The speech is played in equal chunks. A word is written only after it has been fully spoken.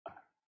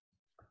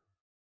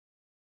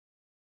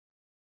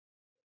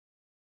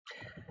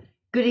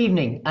Good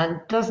evening. And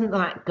doesn't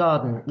that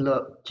garden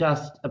look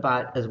just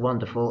about as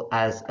wonderful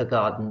as a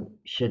garden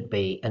should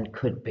be and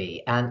could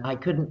be? And I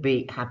couldn't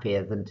be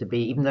happier than to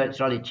be, even though it's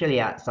rather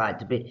chilly outside,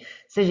 to be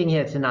sitting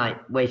here tonight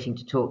waiting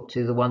to talk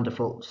to the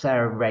wonderful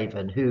Sarah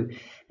Raven, who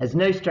is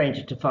no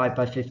stranger to 5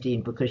 by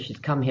 15 because she's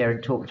come here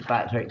and talked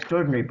about her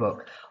extraordinary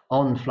book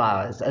on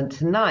flowers. And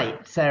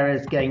tonight, Sarah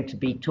is going to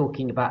be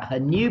talking about her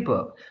new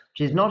book,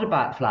 which is not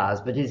about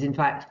flowers, but is in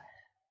fact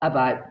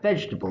about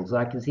vegetables.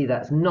 I can see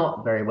that's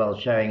not very well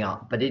showing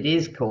up, but it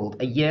is called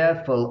A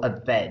Year Full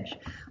of Veg,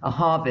 a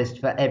harvest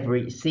for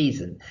every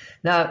season.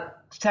 Now,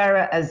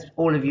 Sarah, as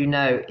all of you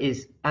know,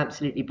 is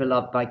absolutely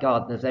beloved by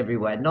gardeners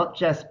everywhere, not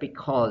just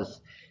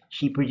because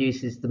she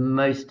produces the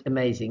most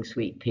amazing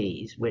sweet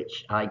peas,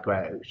 which I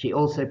grow. She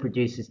also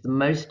produces the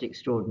most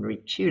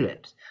extraordinary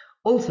tulips,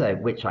 also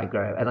which I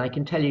grow. And I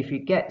can tell you, if you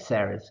get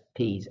Sarah's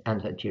peas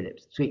and her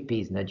tulips, sweet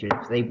peas and her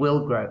tulips, they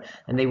will grow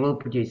and they will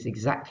produce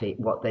exactly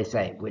what they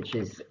say, which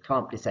is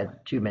can't be said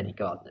for too many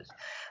gardeners.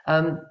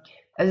 As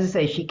I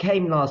say, she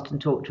came last and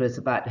talked to us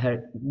about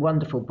her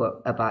wonderful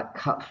book about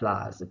cut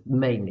flowers,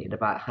 mainly, and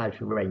about how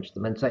to arrange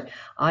them. And so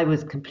I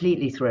was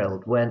completely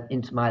thrilled when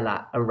into my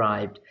lap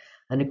arrived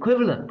an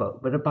equivalent book,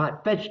 but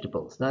about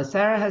vegetables. Now,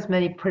 Sarah has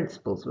many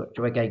principles which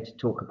we're going to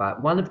talk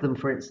about. One of them,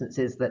 for instance,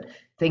 is that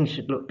things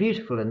should look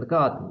beautiful in the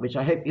garden, which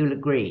I hope you'll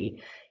agree.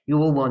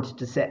 You all wanted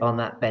to sit on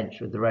that bench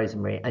with the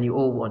rosemary, and you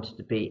all wanted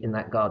to be in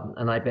that garden,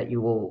 and I bet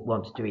you all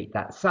wanted to eat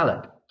that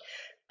salad.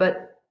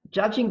 But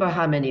judging by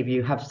how many of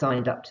you have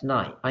signed up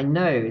tonight, I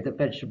know that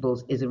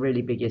vegetables is a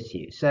really big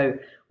issue. So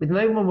with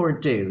no more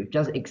ado,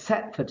 just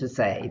except for to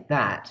say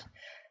that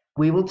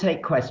we will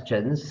take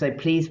questions, so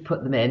please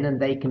put them in,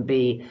 and they can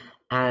be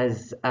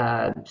as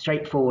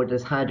straightforward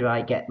as how do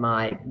I get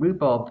my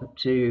rhubarb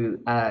to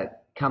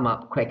come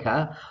up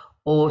quicker,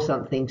 or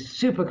something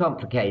super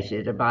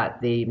complicated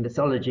about the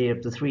mythology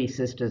of the Three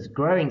Sisters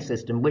growing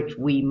system, which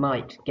we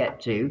might get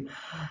to.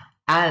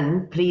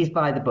 And please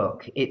buy the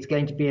book. It's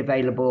going to be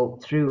available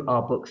through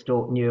our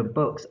bookstore, Newer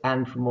Books,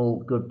 and from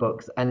all good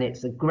books. And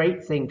it's a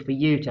great thing for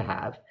you to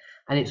have.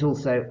 And it's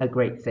also a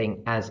great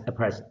thing as a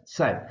present.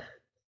 So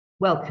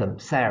welcome,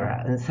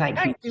 Sarah, and thank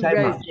you Thank you, so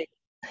much. Rosie.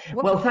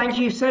 What a Well, thank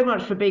you so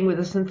much for being with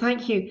us, and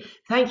thank you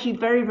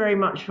very, very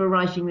much for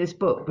writing this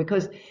book,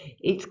 because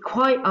it's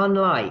quite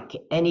unlike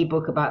any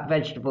book about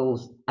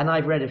vegetables, and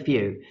I've read a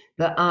few,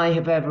 that I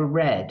have ever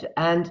read.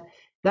 And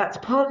that's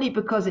partly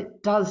because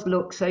it does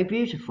look so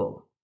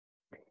beautiful.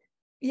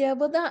 Yeah,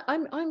 well, that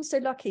I'm so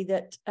lucky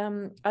that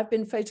I've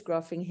been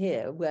photographing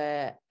here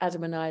where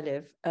Adam and I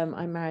live.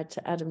 I'm married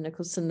to Adam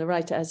Nicholson, the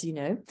writer, as you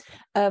know,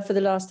 for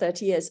the last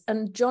 30 years.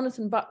 And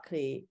Jonathan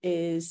Buckley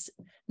is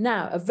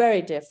now a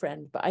very dear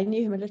friend, but I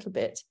knew him a little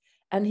bit.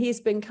 And he's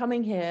been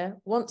coming here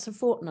once a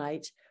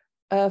fortnight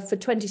for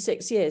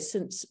 26 years,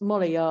 since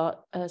Molly, our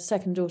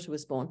second daughter,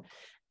 was born.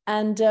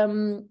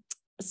 And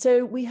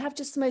so we have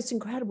just the most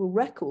incredible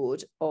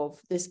record of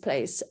this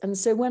place. And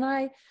so when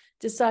I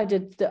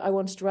decided that I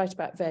wanted to write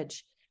about veg,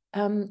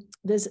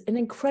 there's an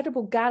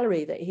incredible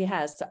gallery that he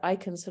has that I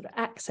can sort of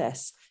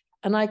access,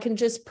 and I can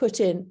just put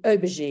in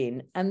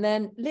aubergine, and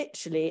then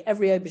literally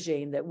every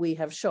aubergine that we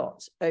have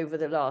shot over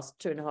the last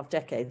 2.5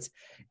 decades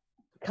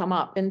come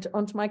up and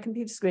onto my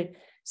computer screen.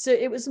 So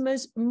it was the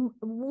most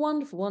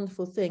wonderful,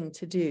 wonderful thing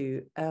to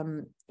do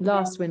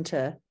last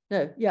winter,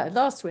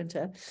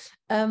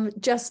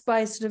 just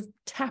by sort of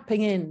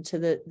tapping into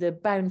the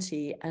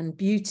bounty and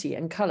beauty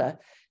and colour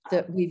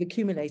that we've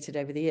accumulated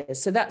over the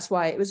years. So that's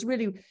why it was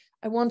really,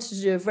 I wanted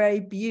to do a very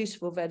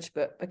beautiful veg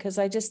book, because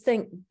I just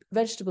think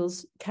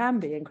vegetables can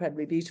be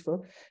incredibly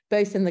beautiful,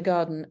 both in the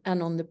garden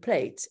and on the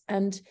plate.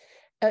 And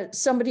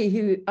somebody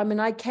who,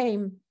 I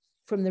came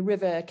from the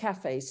River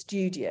Cafe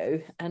studio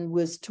and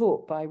was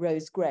taught by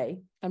Rose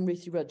Gray and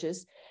Ruthie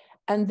Rogers.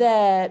 And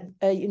there,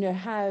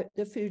 how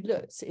the food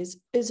looks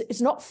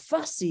is not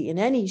fussy in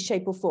any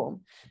shape or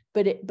form,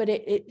 but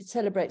it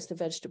celebrates the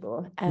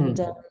vegetable. And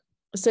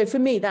so for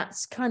me,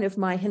 that's kind of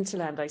my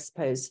hinterland, I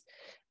suppose,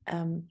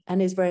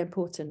 and is very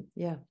important.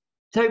 Yeah.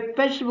 So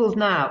vegetables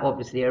now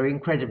obviously are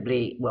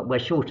incredibly, well, we're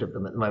short of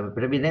them at the moment,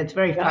 but I mean, it's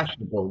very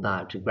fashionable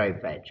now to grow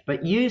veg.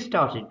 But you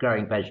started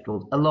growing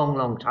vegetables a long,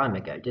 long time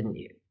ago, didn't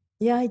you?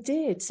 Yeah, I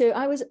did. So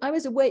I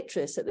was a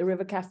waitress at the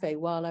River Cafe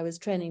while I was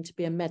training to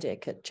be a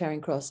medic at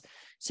Charing Cross.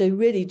 So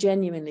really,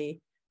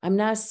 genuinely, I'm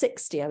now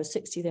 60. I was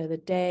 60 the other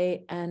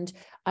day. And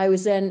I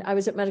was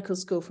at medical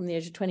school from the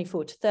age of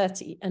 24 to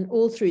 30. And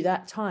all through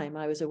that time,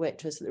 I was a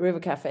waitress at the River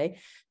Cafe.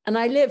 And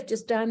I lived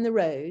just down the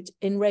road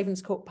in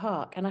Ravenscourt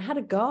Park. And I had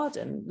a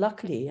garden,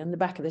 luckily, in the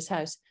back of this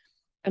house.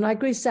 And I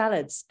grew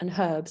salads and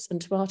herbs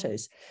and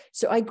tomatoes.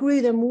 So I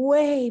grew them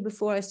way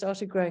before I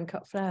started growing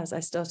cut flowers.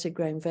 I started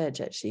growing veg,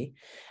 actually.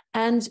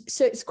 And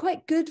so it's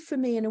quite good for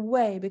me in a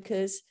way,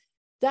 because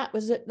that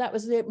was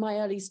my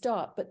early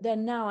start. But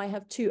then now I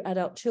have 2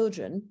 adult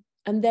children,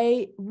 and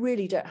they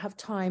really don't have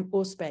time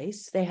or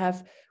space. They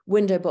have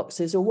window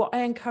boxes, or what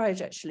I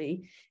encourage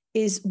actually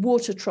is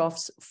water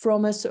troughs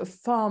from a sort of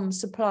farm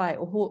supply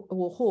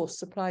or horse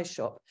supply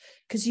shop,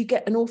 because you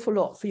get an awful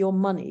lot for your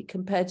money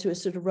compared to a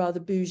sort of rather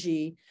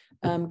bougie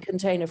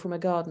container from a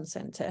garden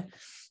centre.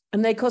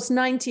 And they cost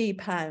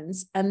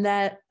 £90 and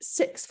they're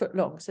 6 foot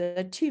long. So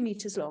they're 2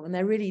 meters long and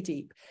they're really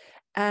deep.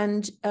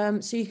 And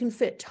so you can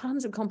fit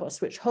tons of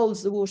compost, which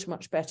holds the water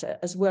much better,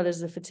 as well as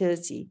the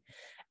fertility.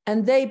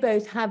 And they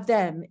both have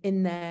them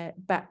in their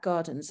back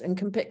gardens and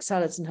can pick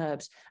salads and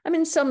herbs. I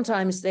mean,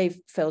 sometimes they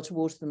fail to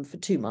water them for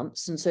 2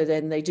 months, and so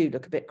then they do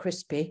look a bit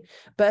crispy.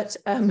 But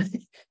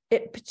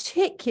it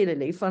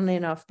particularly, funnily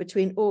enough,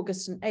 between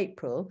August and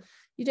April,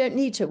 you don't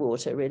need to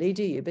water really,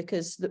 do you?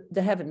 Because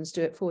the heavens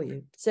do it for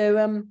you.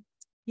 So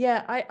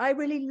yeah, I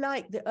really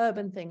like the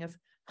urban thing of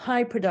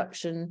high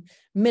production,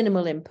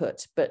 minimal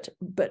input, but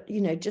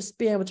you know, just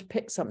be able to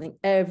pick something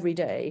every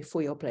day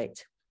for your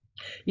plate.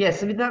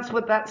 Yes, I mean that's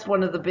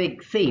one of the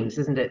big themes,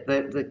 isn't it?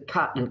 The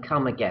cut and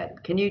come again.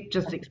 Can you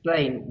just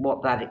explain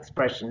what that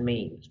expression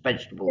means,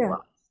 vegetable wise?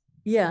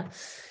 Yeah.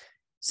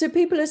 So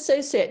people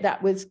associate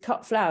that with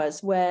cut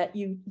flowers, where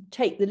you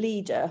take the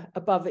leader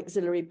above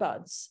axillary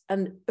buds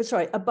and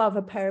above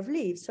a pair of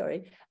leaves,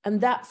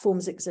 and that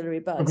forms axillary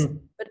buds. Mm-hmm.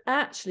 But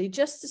actually,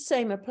 just the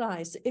same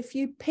applies. If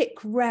you pick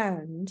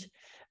round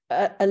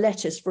a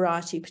lettuce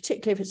variety,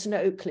 particularly if it's an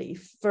oak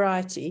leaf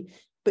variety,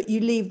 but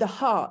you leave the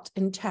heart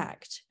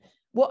intact,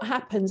 what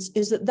happens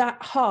is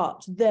that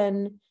heart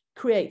then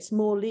creates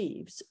more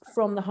leaves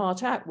from the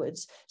heart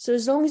outwards. So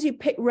as long as you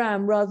pick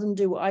round rather than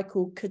do what I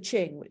call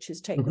ka-ching, which is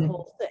take the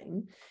whole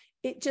thing,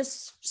 it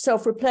just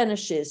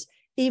self-replenishes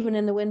even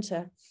in the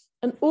winter.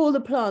 And all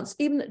the plants,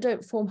 even that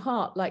don't form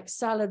heart, like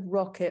salad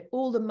rocket,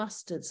 all the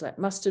mustards, like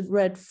mustard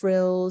red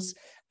frills,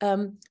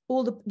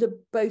 all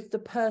both the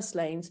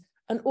purslanes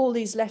and all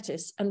these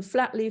lettuce and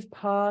flat leaf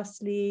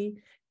parsley,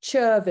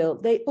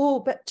 chervil, they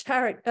all, but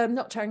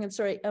not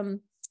tarragon,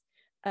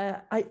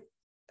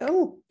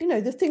 you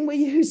know, the thing we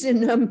use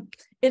in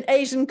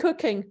Asian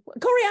cooking,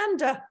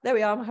 coriander. There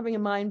we are. I'm having a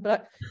mind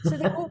blank. So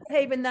they all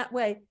behave in that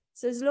way.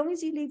 So as long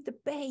as you leave the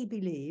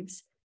baby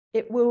leaves,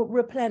 it will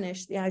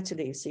replenish the outer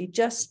leaves. So you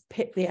just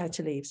pick the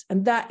outer leaves,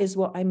 and that is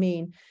what I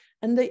mean.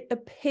 And the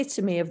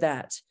epitome of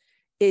that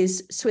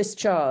is Swiss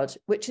chard,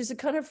 which is a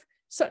kind of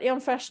slightly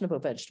unfashionable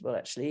vegetable,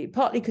 actually,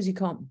 partly because you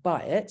can't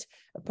buy it,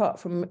 apart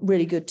from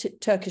really good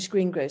Turkish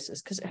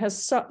greengrocers, because it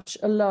has such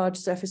a large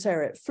surface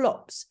area. It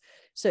flops.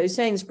 So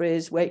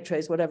Sainsbury's,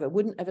 Waitrose, whatever,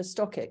 wouldn't ever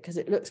stock it because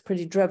it looks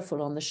pretty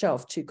dreadful on the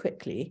shelf too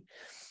quickly.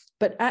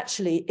 But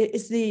actually, it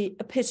is the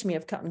epitome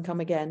of cut and come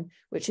again,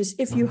 which is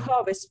if you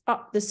harvest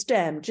up the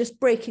stem, just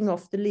breaking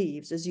off the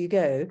leaves as you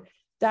go,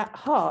 that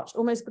heart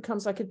almost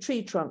becomes like a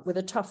tree trunk with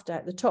a tuft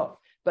at the top.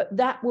 But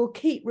that will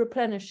keep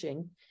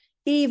replenishing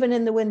even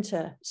in the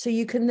winter. So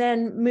you can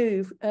then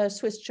move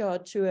Swiss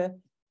chard to a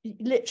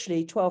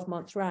literally 12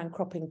 months round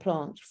cropping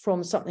plant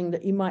from something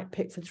that you might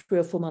pick for 3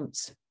 or 4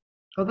 months.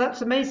 Oh,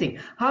 that's amazing.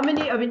 How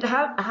many of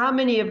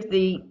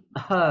the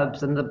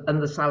herbs and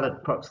the salad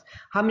crops,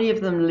 how many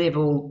of them live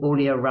all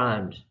year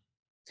round?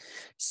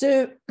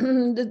 So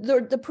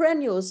the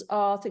perennials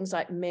are things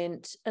like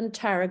mint and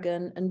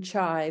tarragon and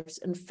chives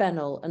and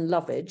fennel and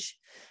lovage.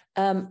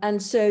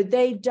 And so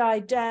they die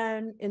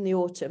down in the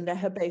autumn,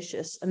 they're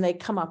herbaceous, and they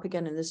come up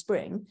again in the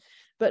spring.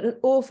 But an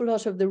awful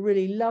lot of the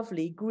really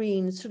lovely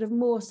green, sort of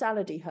more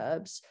salady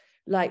herbs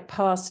like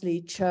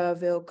parsley,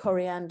 chervil,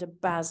 coriander,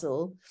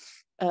 basil,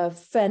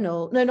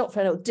 fennel, no, not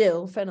fennel,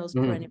 dill, fennel's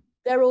perennial.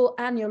 They're all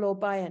annual or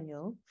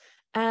biennial.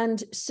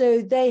 And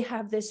so they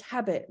have this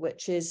habit,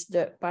 which is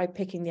that by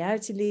picking the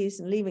outer leaves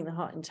and leaving the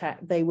heart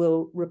intact, they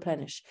will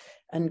replenish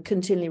and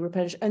continually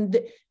replenish. And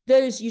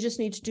those, you just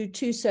need to do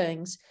 2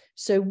 sowings.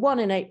 So one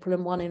in April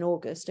and one in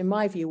August, in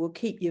my view, will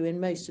keep you in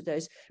most of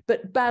those.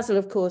 But basil,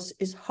 of course,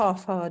 is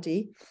half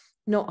hardy,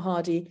 not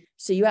hardy.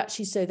 So you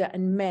actually sow that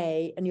in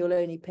May, and you'll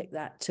only pick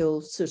that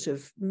till sort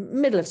of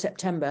middle of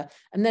September.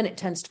 And then it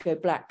tends to go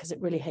black because it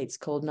really hates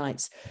cold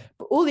nights.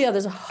 But all the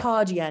others are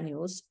hardy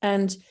annuals,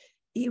 and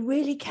you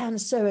really can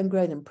sow and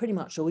grow them pretty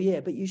much all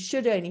year, but you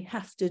should only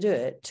have to do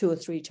it 2 or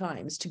 3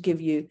 times to give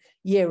you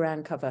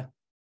year-round cover.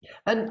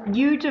 And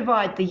you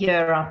divide the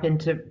year up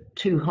into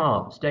 2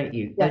 halves, don't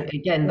you? Yeah.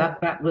 Again, Yeah.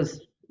 that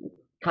was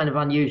kind of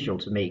unusual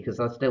to me, because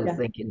I still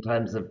think in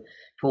terms of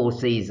 4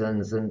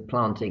 seasons and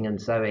planting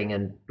and sowing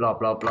and blah,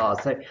 blah, blah.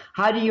 So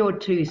how do your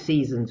 2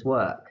 seasons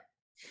work?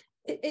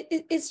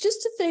 It's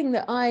just a thing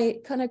that I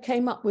kind of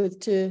came up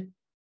with to,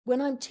 when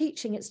I'm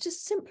teaching, it's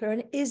just simpler,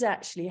 and it is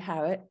actually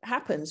how it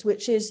happens,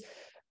 which is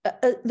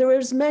there are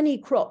as many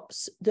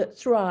crops that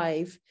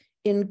thrive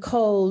in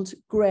cold,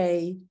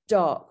 grey,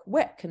 dark,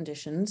 wet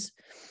conditions,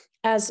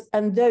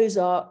 and those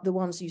are the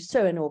ones you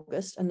sow in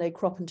August and they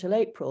crop until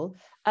April,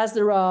 as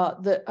there are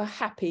that are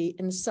happy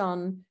in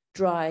sun,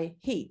 dry,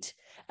 heat.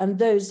 And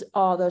those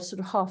are the sort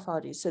of half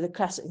hardies. So the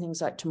classic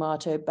things like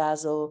tomato,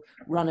 basil,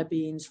 runner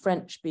beans,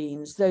 French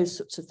beans, those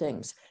sorts of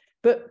things.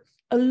 But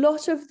a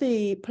lot of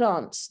the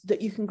plants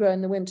that you can grow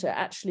in the winter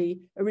actually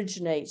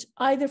originate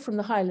either from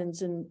the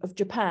highlands of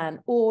Japan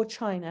or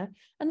China,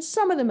 and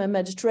some of them are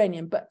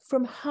Mediterranean, but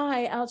from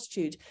high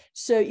altitude.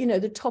 So, you know,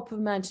 the top of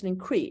a mountain in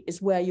Crete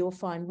is where you'll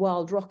find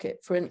wild rocket,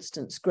 for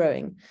instance,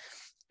 growing.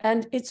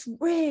 And it's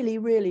really,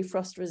 really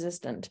frost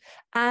resistant,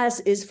 as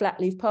is flat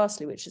leaf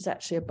parsley, which is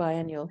actually a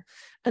biennial.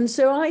 And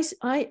so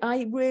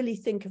I really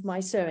think of my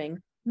sowing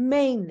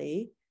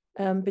mainly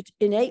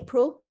in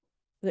April,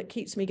 that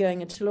keeps me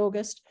going until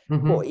August,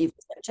 or even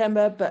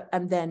September,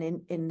 and then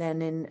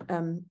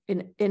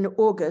in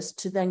August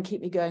to then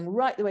keep me going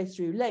right the way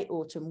through late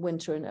autumn,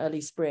 winter, and early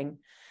spring.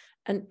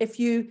 And if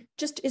you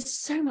just, it's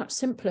so much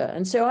simpler.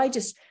 And so I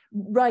just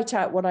write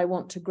out what I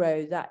want to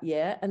grow that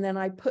year, and then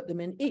I put them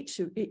in each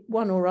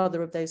one or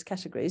other of those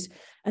categories.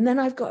 And then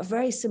I've got a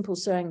very simple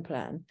sowing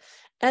plan.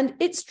 And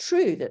it's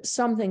true that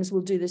some things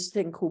will do this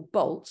thing called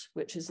bolt,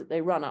 which is that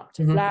they run up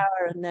to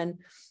flower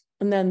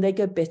and then they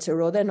go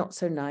bitter, or they're not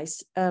so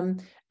nice.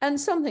 And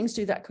some things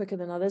do that quicker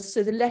than others.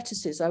 So the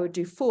lettuces, I would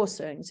do 4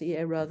 sowings a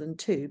year rather than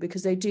 2,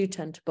 because they do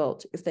tend to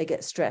bolt if they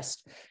get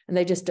stressed and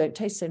they just don't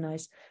taste so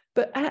nice.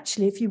 But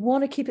actually, if you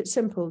want to keep it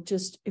simple,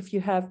 just if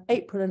you have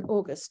April and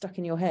August stuck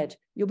in your head,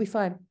 you'll be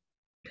fine.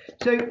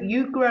 So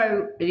you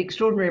grow an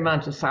extraordinary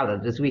amount of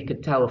salad, as we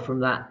could tell from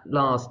that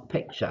last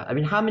picture. I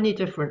mean, how many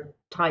different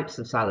types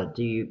of salad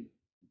do you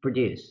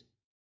produce?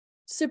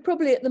 So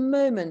probably at the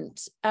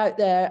moment out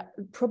there,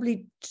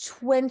 probably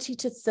 20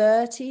 to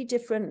 30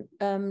 different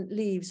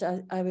leaves,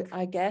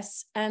 I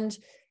guess. And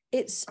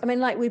it's, I mean,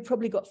 like we've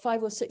probably got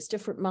 5 or 6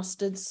 different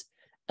mustards.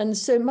 And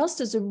so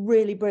mustards are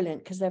really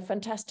brilliant because they're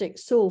fantastic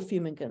soil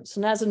fumigants.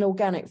 And as an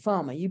organic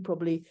farmer, you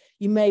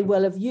may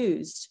well have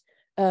used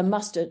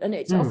mustard. And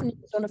it's often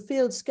used on a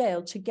field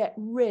scale to get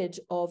rid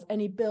of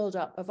any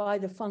buildup of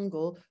either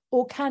fungal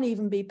or can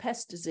even be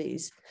pest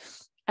disease.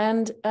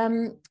 And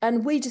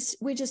we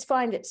just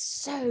find it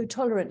so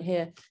tolerant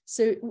here.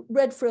 So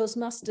red frills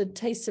mustard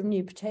tastes of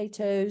new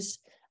potatoes,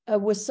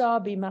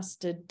 wasabi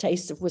mustard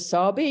tastes of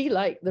wasabi,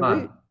 like the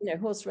root,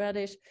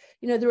 horseradish.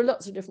 There are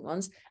lots of different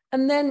ones.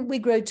 And then we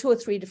grow 2 or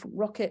 3 different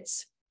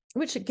rockets,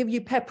 which give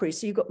you peppery.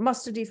 So you've got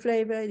mustardy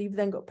flavor, you've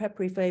then got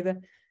peppery flavor.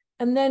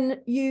 And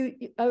then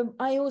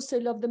I also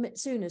love the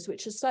mitsunas,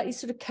 which are slightly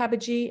sort of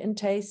cabbagey in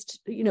taste,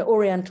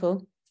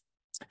 oriental.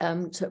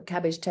 Sort of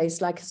cabbage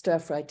taste, like a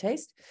stir-fry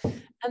taste.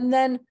 And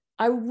then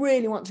I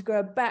really want to grow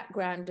a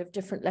background of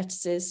different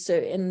lettuces. So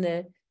in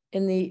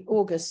the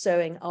August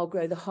sowing, I'll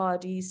grow the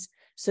hardies.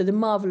 So the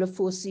Marvel of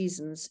 4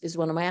 Seasons is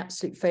one of my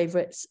absolute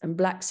favorites, and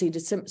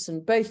Black-Seeded Simpson,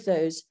 both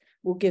those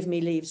will give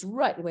me leaves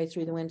right the way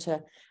through the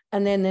winter.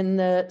 And then in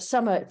the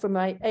summer, from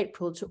my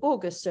April to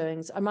August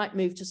sowings, I might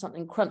move to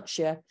something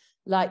crunchier,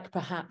 like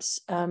perhaps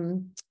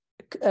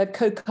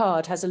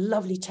cocarde has a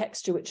lovely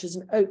texture, which is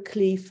an oak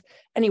leaf.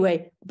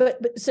 Anyway,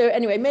 so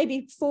anyway,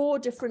 maybe 4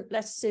 different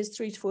lettuces,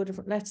 3 to 4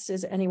 different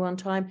lettuces at any one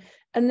time.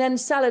 And then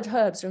salad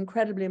herbs are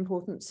incredibly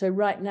important. So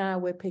right now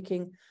we're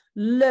picking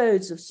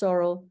loads of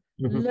sorrel,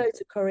 loads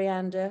of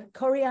coriander.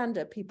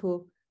 Coriander,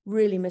 people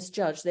really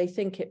misjudge. They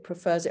think it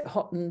prefers it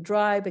hot and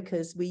dry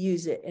because we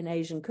use it in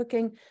Asian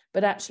cooking,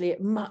 but actually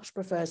it much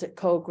prefers it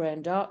cold, grey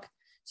and dark.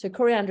 So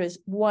coriander is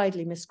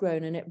widely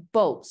misgrown and it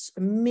bolts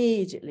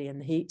immediately in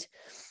the heat.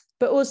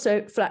 But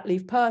also flat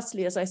leaf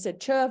parsley, as I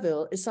said,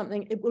 chervil is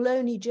something, it will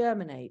only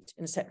germinate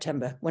in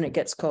September when it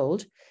gets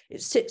cold.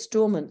 It sits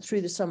dormant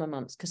through the summer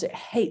months because it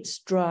hates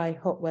dry,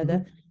 hot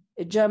weather.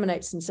 It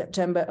germinates in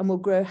September and will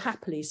grow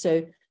happily.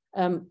 So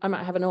I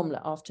might have an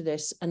omelette after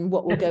this, and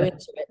what will go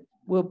into it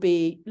will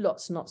be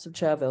lots and lots of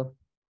chervil.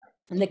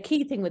 And the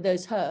key thing with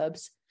those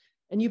herbs,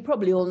 and you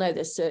probably all know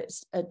this, so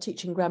it's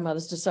teaching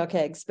grandmothers to suck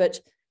eggs, but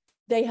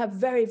they have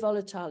very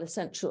volatile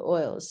essential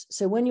oils.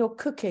 So when you're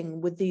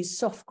cooking with these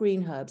soft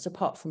green herbs,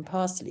 apart from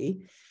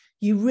parsley,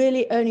 you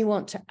really only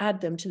want to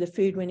add them to the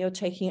food when you're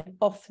taking it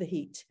off the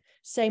heat.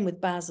 Same with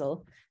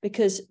basil,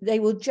 because they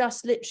will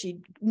just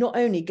literally not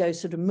only go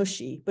sort of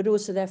mushy, but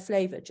also their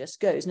flavor just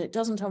goes. And it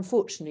doesn't,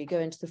 unfortunately, go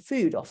into the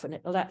food often.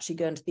 It'll actually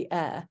go into the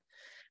air.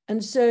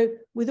 And so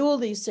with all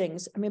these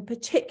things, I mean,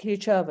 particularly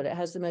chervil, it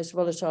has the most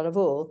volatile of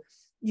all.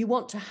 You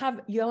want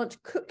to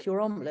cook your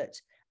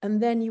omelette,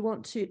 and then you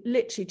want to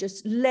literally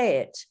just lay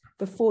it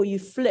before you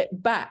flip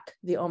back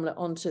the omelette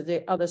onto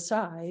the other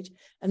side,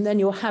 and then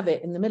you'll have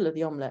it in the middle of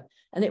the omelette.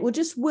 And it will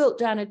just wilt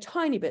down a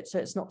tiny bit so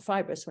it's not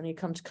fibrous when you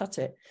come to cut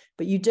it,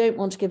 but you don't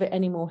want to give it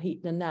any more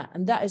heat than that.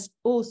 And that is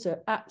also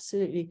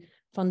absolutely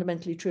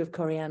fundamentally true of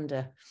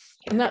coriander.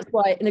 And that's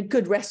why in a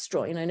good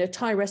restaurant, in a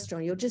Thai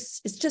restaurant,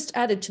 it's just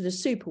added to the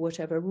soup or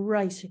whatever,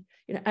 right,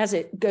 as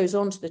it goes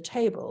onto the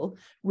table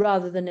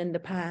rather than in the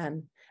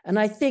pan. And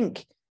I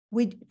think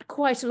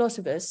quite a lot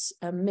of us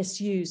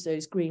misuse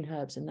those green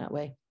herbs in that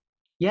way.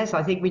 Yes,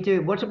 I think we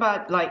do. What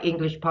about like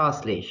English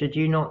parsley? Should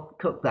you not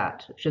cook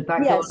that? Should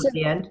that go on So, at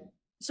the end?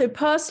 So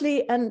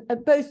parsley and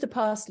both the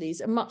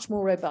parsleys are much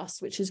more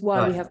robust, which is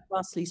why we have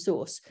parsley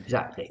sauce.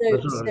 Exactly.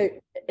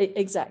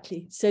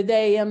 Exactly. So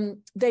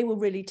they will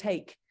really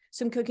take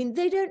some cooking.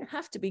 They don't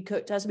have to be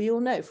cooked, as we all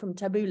know, from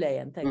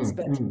tabbouleh and things,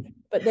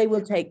 but they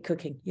will take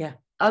cooking. Yeah.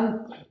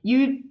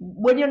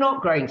 When you're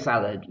not growing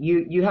salad,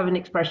 you have an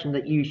expression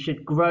that you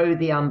should grow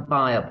the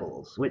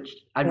unbuyables, which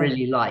I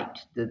really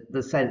liked,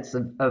 the sense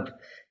of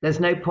there's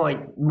no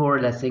point more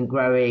or less in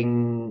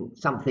growing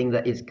something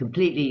that is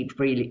completely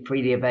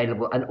freely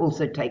available and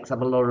also takes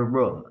up a lot of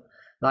room.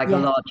 like a Yeah,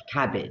 large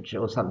cabbage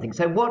or something.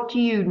 So what do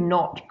you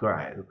not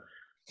grow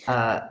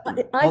uh,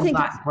 I on think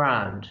it's, that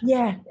ground?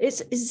 yeah,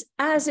 it's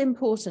as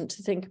important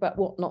to think about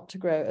what not to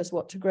grow as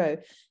what to grow.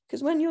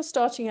 Because when you're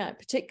starting out,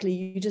 particularly,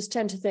 you just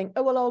tend to think,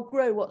 oh, well, I'll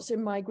grow what's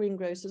in my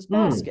greengrocer's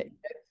Mm, basket.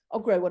 I'll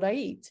grow what I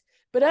eat.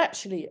 But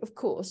actually, of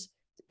course,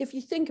 if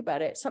you think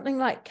about it, something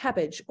like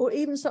cabbage or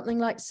even something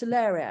like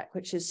celeriac,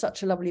 which is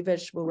such a lovely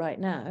vegetable right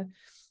now,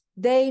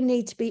 they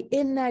need to be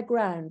in their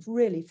ground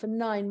really for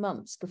 9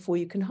 months before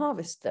you can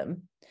harvest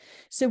them.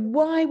 So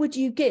why would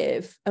you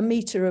give a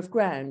meter of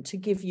ground to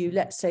give you,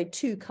 let's say,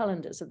 2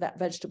 colanders of that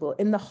vegetable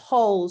in the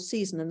whole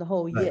season and the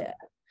whole right. year?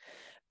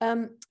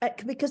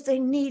 Because they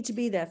need to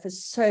be there for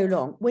so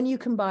long when you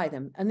can buy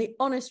them. And the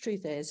honest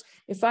truth is,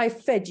 if I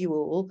fed you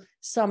all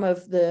some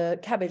of the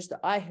cabbage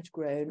that I had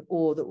grown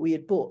or that we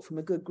had bought from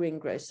a good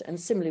greengrocer, and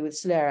similarly with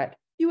celeriac,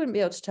 you wouldn't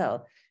be able to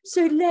tell.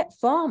 So let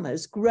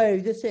farmers grow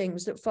the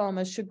things that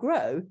farmers should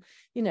grow.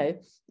 You know,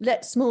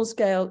 let small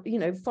scale, you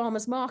know,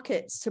 farmers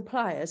markets,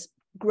 suppliers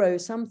grow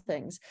some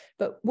things.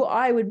 But what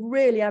I would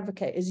really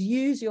advocate is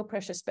use your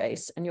precious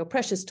space and your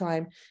precious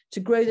time to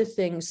grow the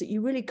things that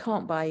you really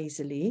can't buy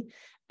easily.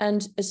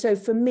 And so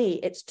for me,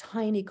 it's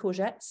tiny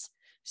courgettes.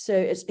 So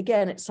it's,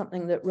 again, it's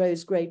something that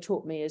Rose Gray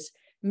taught me, is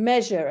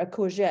measure a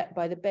courgette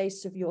by the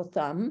base of your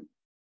thumb.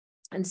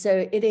 And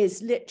so it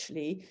is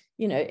literally,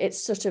 you know,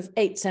 it's sort of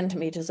 8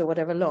 centimeters or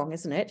whatever long,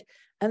 isn't it?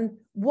 And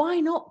why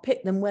not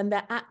pick them when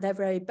they're at their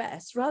very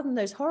best, rather than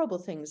those horrible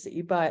things that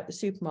you buy at the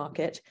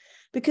supermarket?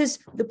 Because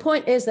the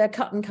point is they're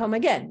cut and come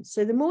again.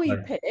 So the more you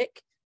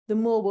pick, the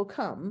more will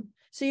come.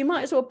 So you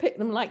might as well pick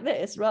them like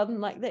this rather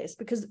than like this,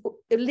 because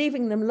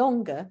leaving them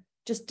longer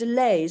just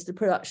delays the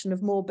production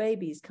of more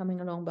babies coming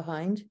along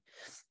behind.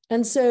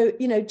 And so,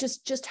 you know,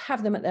 just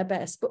have them at their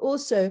best, but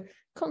also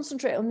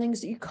concentrate on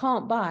things that you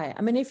can't buy.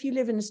 I mean, if you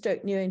live in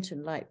Stoke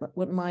Newington, like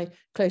one of my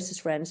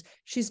closest friends,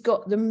 she's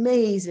got the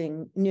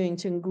amazing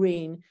Newington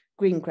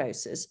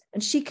greengrocers,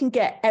 and she can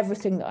get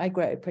everything that I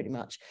grow pretty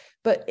much.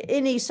 But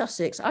in East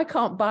Sussex, I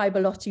can't buy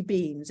Belotti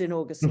beans in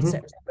August and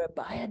September,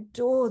 but I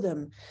adore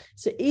them.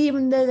 So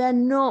even though they're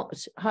not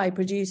high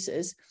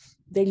producers,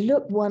 they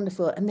look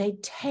wonderful and they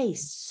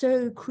taste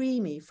so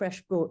creamy,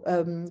 fresh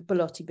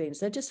Belotti beans.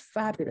 They're just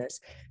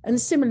fabulous.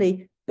 And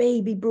similarly,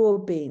 baby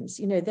broad beans,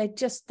 you know,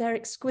 they're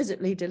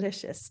exquisitely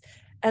delicious.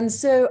 And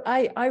so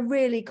I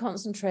really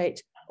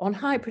concentrate on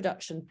high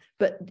production,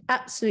 but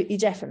absolutely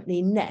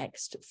definitely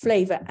next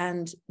flavor,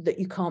 and that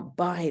you can't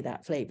buy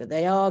that flavor.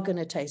 They are going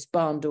to taste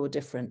barn door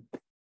different.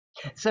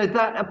 So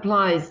that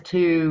applies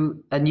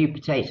to a new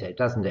potato,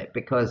 doesn't it?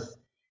 Because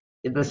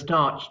the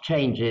starch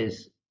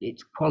changes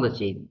its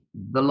quality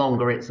the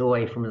longer it's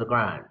away from the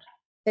ground.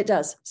 It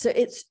does. So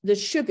it's the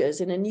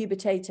sugars in a new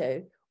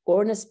potato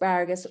or an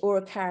asparagus or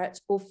a carrot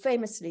or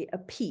famously a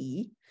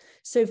pea.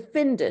 So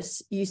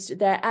Findus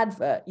their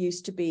advert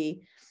used to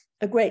be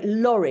a great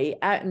lorry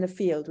out in the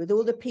field with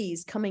all the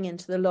peas coming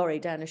into the lorry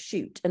down a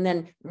chute and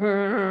then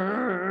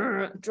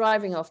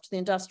driving off to the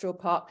industrial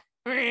park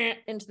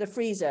into the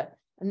freezer.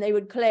 And they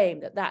would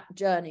claim that that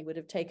journey would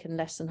have taken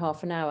less than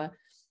half an hour.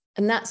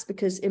 And that's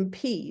because in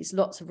peas,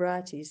 lots of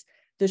varieties,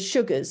 the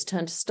sugars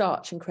turn to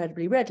starch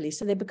incredibly readily.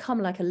 So they become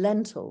like a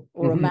lentil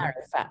or a marrow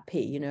fat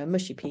pea, you know, a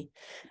mushy pea.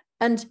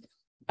 And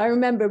I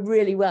remember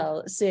really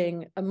well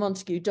seeing a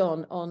Montague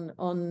Don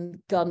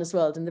on Gardener's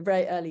World in the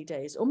very early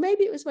days, or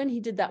maybe it was when he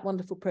did that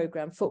wonderful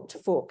program, Fork to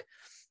Fork.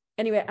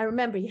 Anyway, I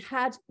remember he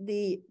had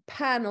the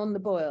pan on the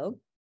boil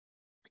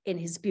in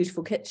his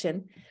beautiful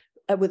kitchen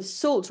with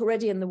salt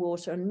already in the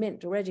water and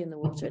mint already in the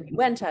water. And he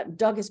went out and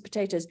dug his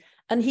potatoes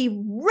and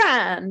he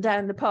ran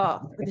down the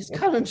path with his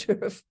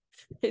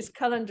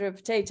colander of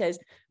potatoes,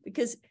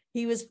 because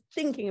he was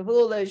thinking of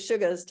all those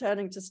sugars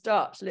turning to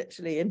starch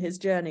literally in his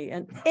journey.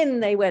 And in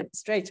they went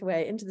straight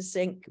away into the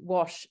sink,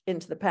 wash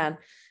into the pan.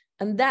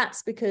 And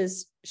that's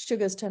because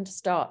sugars turn to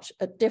starch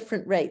at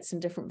different rates in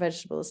different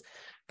vegetables.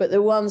 But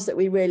the ones that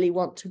we really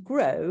want to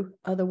grow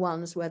are the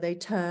ones where they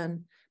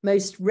turn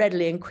most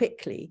readily and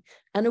quickly.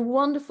 And a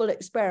wonderful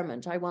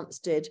experiment I once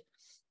did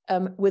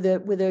with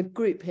a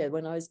group here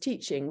when I was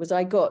teaching was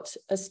I got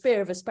a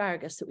spear of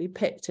asparagus that we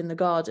picked in the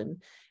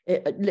garden,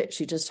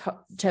 literally just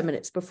 10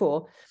 minutes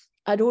before.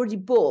 I'd already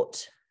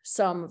bought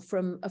some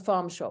from a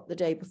farm shop the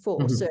day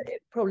before, so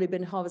it probably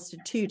been harvested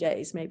 2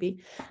 days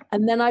maybe.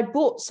 And then I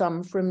bought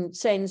some from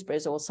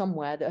Sainsbury's or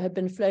somewhere that had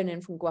been flown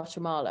in from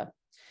Guatemala.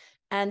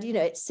 And, you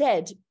know, it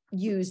said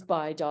used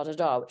by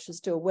da-da-da, which was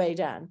still way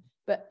down.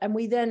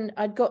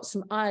 I'd got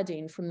some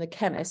iodine from the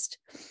chemist,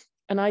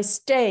 and I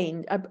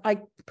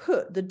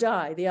put the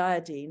dye, the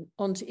iodine,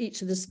 onto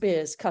each of the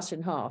spears cut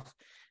in half.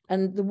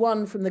 And the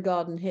one from the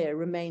garden here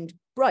remained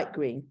bright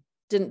green,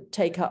 didn't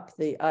take up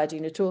the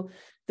iodine at all.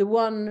 The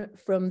one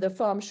from the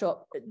farm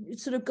shop, it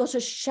sort of got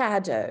a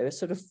shadow, a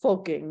sort of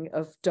fogging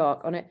of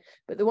dark on it.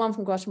 But the one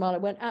from Guatemala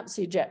went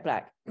absolutely jet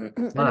black.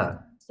 Wow.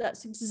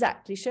 That's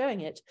exactly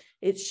showing it.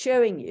 It's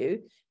showing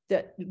you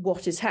that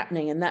what is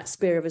happening in that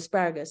spear of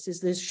asparagus is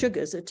the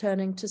sugars are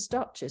turning to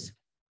starches.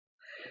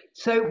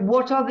 So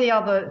what are the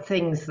other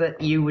things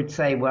that you would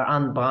say were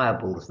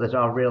unbuyables that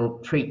are real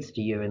treats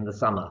to you in the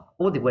summer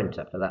or the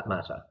winter for that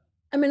matter?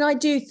 I mean, I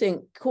do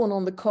think corn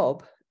on the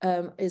cob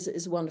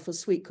is a wonderful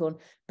sweet corn,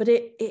 but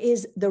it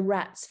is the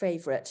rat's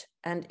favourite.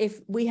 And if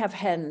we have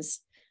hens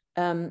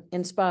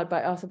inspired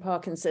by Arthur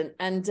Parkinson,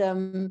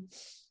 and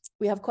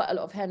we have quite a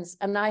lot of hens,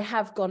 and I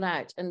have gone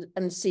out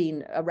and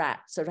seen a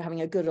rat sort of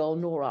having a good old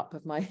gnaw up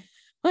of my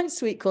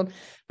sweet corn,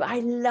 but I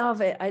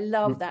love it. I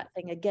love that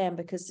thing again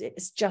because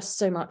it's just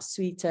so much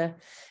sweeter.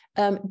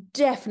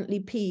 Definitely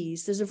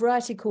peas. There's a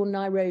variety called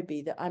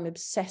Nairobi that I'm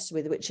obsessed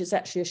with, which is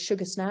actually a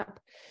sugar snap.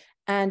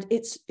 And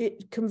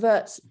it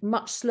converts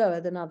much slower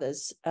than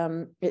others.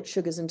 It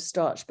sugars into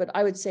starch, but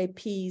I would say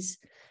peas.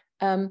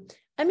 I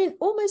mean,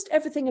 almost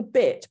everything a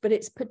bit, but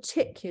it's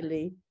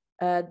particularly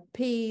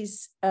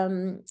peas,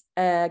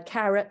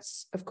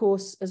 carrots, of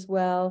course, as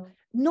well.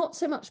 Not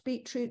so much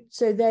beetroot,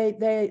 so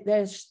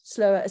they're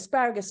slower.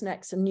 Asparagus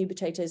next, and new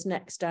potatoes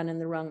next down in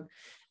the rung,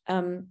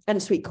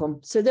 and sweet corn.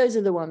 So those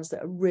are the ones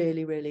that are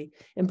really, really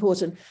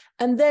important.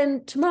 And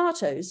then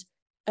tomatoes.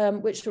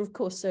 Which are of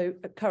course so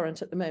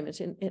current at the moment.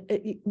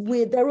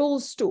 They're all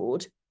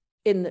stored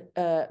in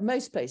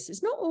most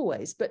places, not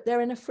always, but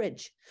they're in a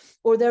fridge,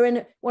 or they're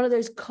in one of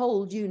those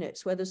cold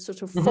units where there's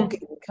sort of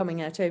fogging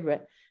coming out over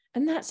it.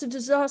 And that's a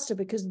disaster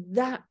because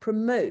that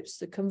promotes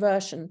the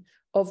conversion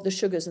of the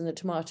sugars in the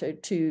tomato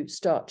to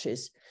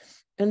starches.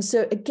 And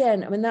so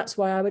again, I mean, that's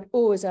why I would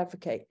always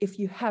advocate, if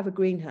you have a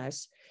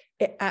greenhouse,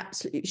 it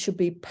absolutely should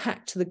be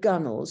packed to the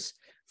gunnels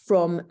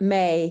from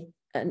May.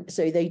 And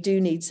so they do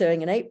need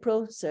sowing in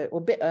April, or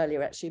a bit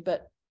earlier actually,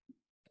 but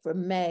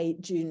from May,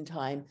 June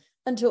time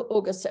until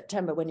August,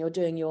 September, when you're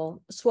doing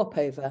your swap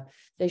over,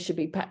 they should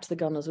be packed to the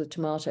gunnels with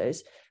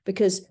tomatoes,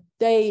 because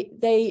they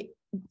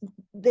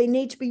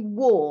need to be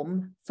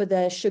warm for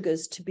their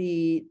sugars to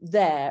be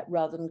there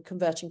rather than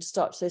converting to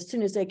starch. So as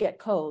soon as they get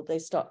cold, they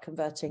start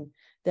converting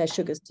their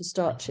sugars to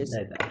starches.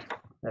 I know that.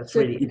 That's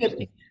really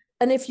interesting.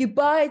 And if you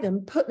buy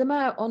them, put them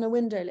out on a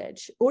window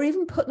ledge, or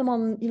even put them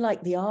on,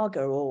 like the Aga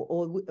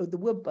or the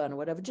wood burn or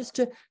whatever, just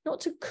to,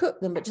 not to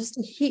cook them, but just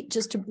to heat,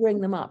 just to bring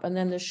them up. And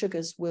then the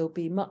sugars will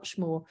be much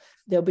more,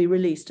 they'll be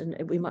released and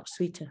it'll be much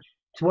sweeter.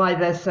 It's why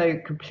they're so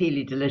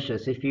completely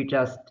delicious if you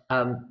just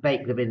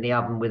bake them in the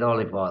oven with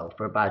olive oil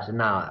for about an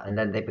hour, and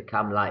then they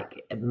become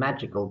like a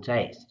magical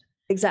taste.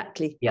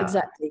 Exactly, yeah.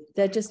 Exactly.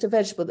 They're just a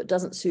vegetable that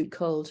doesn't suit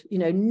cold. You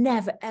know,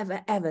 never, ever,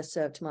 ever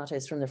serve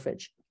tomatoes from the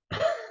fridge.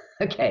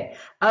 Okay.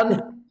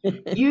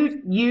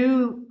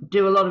 You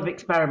do a lot of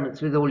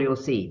experiments with all your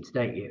seeds,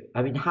 don't you?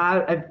 I mean,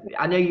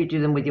 I know you do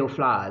them with your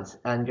flowers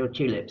and your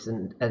tulips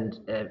and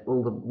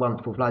all the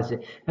wonderful flowers.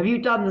 Have you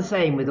done the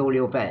same with all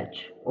your veg,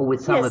 or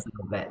with some of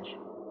your veg?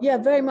 Yeah,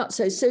 very much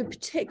so. So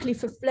particularly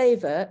for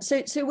flavour.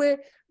 So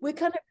we're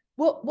kind of,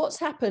 what's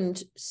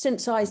happened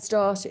since I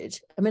started,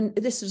 I mean,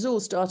 this was all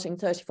starting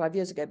 35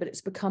 years ago, but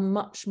it's become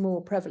much more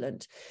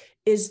prevalent,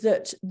 is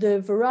that the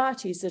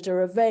varieties that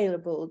are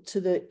available to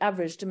the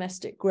average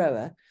domestic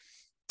grower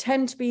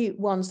tend to be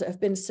ones that have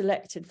been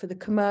selected for the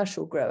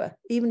commercial grower,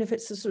 even if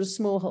it's a sort of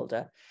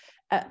smallholder.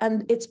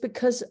 And it's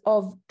because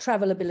of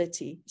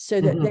travelability,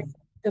 so that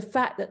the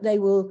fact that they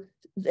will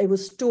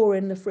store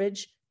in the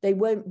fridge, they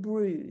won't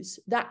bruise,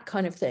 that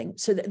kind of thing,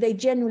 so that they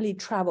generally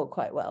travel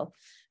quite well.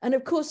 And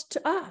of course,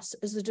 to us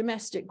as the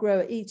domestic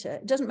grower eater,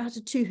 it doesn't matter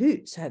two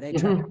hoots how they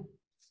travel.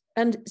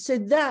 And so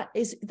that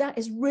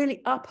is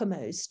really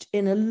uppermost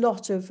in a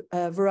lot of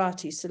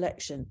variety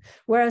selection.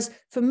 Whereas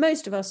for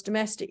most of us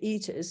domestic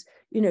eaters,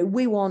 you know,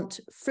 we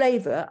want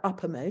flavour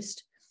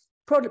uppermost,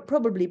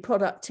 probably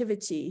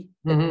productivity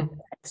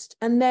next,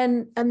 and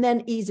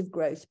then ease of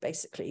growth.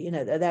 Basically, you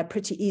know, they're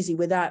pretty easy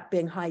without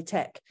being high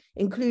tech,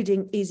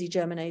 including easy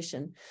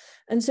germination.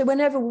 And so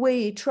whenever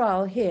we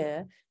trial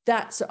here,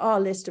 that's our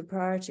list of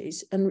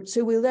priorities. And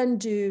so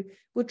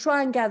we'll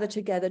try and gather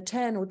together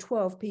 10 or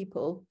 12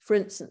 people. For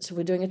instance, if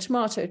we're doing a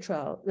tomato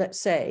trial, let's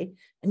say,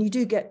 and you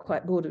do get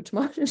quite bored of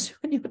tomatoes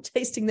when you're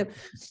tasting them,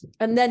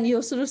 and then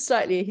you're sort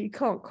of you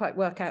can't quite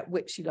work out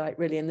which you like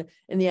really in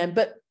the end.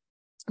 But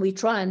we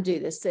try and do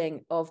this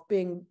thing of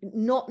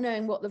not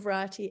knowing what the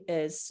variety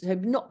is, so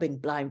not being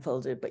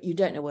blindfolded, but you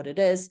don't know what it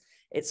is.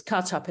 It's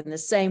cut up in the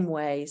same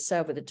way,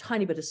 served with a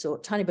tiny bit of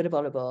salt, tiny bit of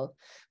olive oil,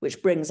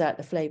 which brings out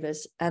the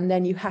flavors. And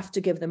then you have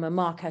to give them a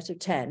mark out of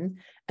 10.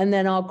 And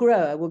then our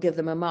grower will give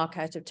them a mark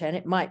out of 10.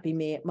 It might be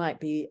me, it might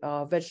be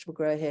our vegetable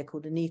grower here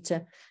called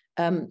Anita,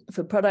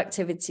 for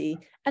productivity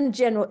and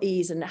general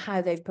ease and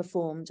how they've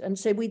performed. And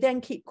so we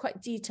then keep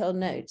quite detailed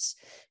notes,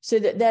 so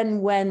that then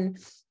when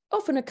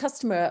often a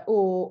customer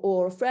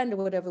or a friend or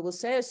whatever will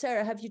say, "Oh,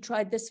 Sarah, have you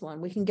tried this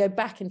one?" We can go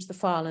back into the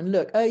file and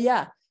look, "Oh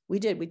yeah, we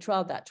did. We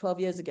trialed that 12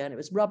 years ago and it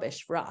was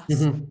rubbish for us."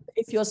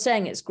 If you're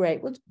saying it's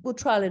great, we'll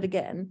trial it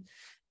again.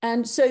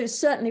 And so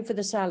certainly for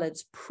the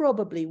salads,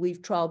 probably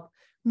we've trialed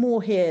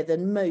more here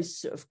than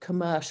most sort of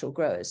commercial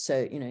growers.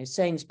 So, you know,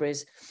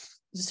 Sainsbury's,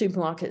 the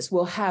supermarkets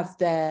will have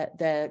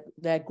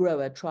their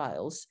grower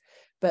trials.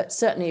 But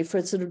certainly for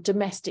a sort of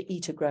domestic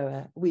eater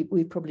grower,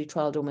 we've probably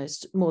trialed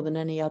almost more than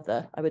any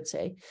other, I would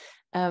say.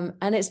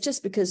 And it's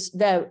just because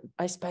they're,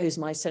 I suppose,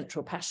 my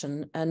central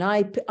passion. And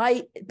I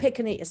pick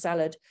and eat a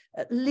salad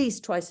at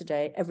least twice a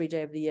day, every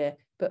day of the year.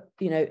 But,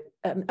 I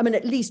mean,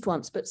 at least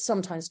once, but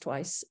sometimes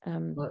twice,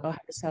 I'll have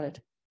a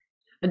salad.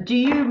 And do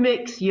you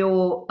mix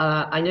your,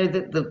 I know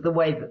that the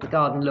way that the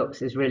garden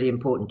looks is really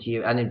important to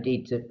you, and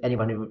indeed to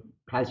anyone who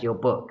has your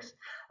books.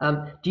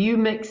 Do you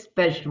mix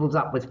vegetables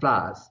up with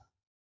flowers?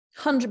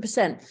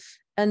 100%.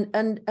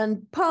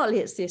 And partly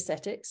it's the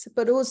aesthetics,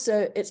 but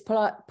also it's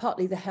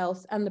partly the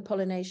health and the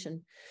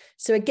pollination.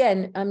 So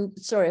again, I'm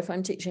sorry if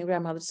I'm teaching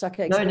grandmother to suck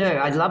eggs. No,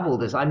 I love all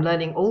this. I'm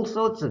learning all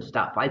sorts of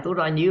stuff. I thought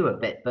I knew a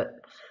bit, but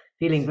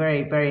feeling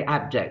very, very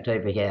abject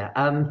over here.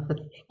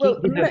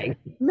 Keep going.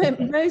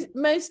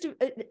 Most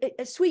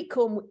of sweet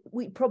corn,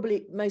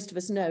 most of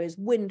us know, is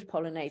wind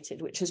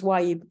pollinated, which is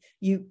why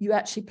you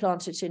actually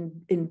plant it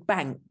in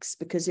banks,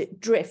 because it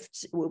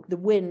drifts. The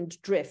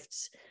wind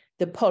drifts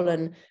the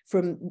pollen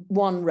from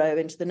one row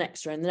into the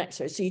next row and the next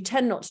row. So you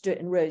tend not to do it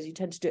in rows, you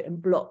tend to do it in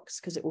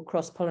blocks because it will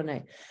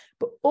cross-pollinate.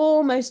 But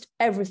almost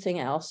everything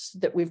else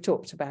that we've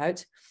talked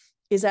about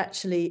is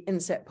actually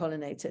insect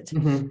pollinated.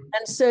 And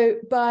so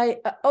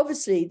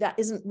obviously that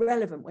isn't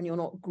relevant when you're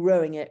not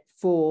growing it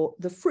for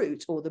the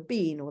fruit or the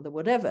bean or the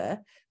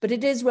whatever, but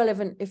it is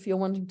relevant if you're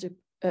wanting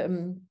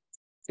to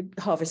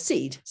harvest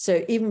seed.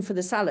 So even for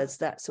the salads,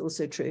 that's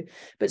also true.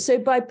 But so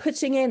by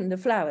putting in the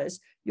flowers,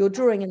 you're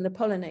drawing in the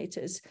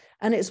pollinators.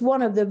 And it's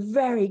one of the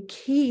very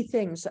key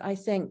things that I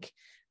think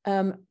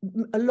a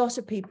lot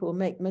of people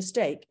make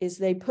mistake is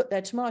they put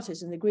their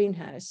tomatoes in the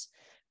greenhouse,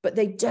 but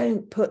they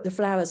don't put the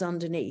flowers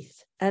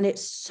underneath. And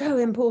it's so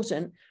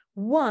important.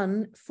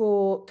 One,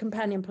 for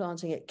companion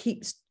planting, it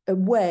keeps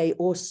away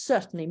or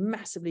certainly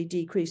massively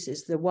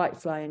decreases the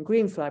whitefly and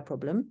greenfly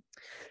problem.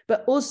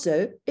 But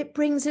also it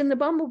brings in the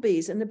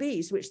bumblebees and the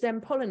bees, which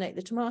then pollinate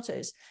the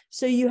tomatoes.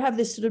 So you have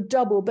this sort of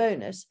double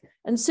bonus.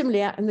 And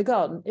similarly out in the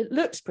garden, it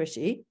looks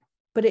pretty,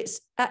 but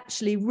it's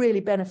actually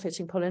really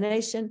benefiting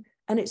pollination,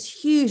 and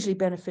it's hugely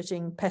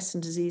benefiting pests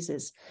and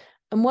diseases.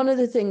 And one of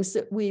the things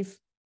that we've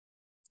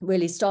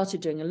really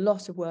started doing a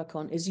lot of work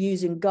on is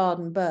using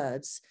garden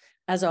birds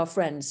as our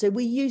friends. So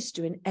we used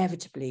to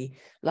inevitably,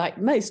 like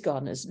most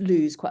gardeners,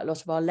 lose quite a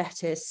lot of our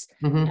lettuce,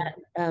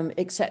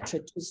 etc.,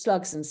 to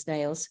slugs and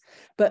snails.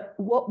 But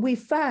what we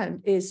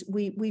found is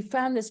we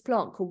found this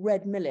plant called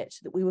red millet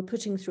that we were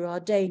putting through our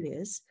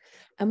dahlias,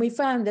 and we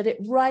found that it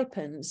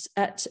ripens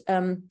it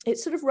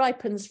sort of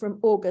ripens from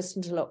August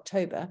until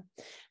October,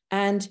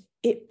 and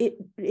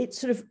it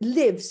sort of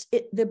lives,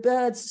 the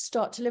birds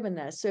start to live in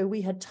there. So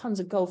we had tons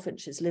of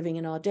goldfinches living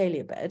in our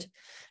dahlia bed.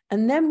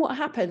 And then what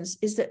happens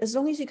is that as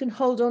long as you can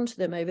hold on to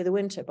them over the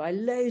winter by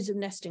loads of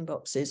nesting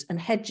boxes and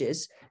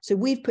hedges, so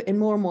we've put in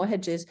more and more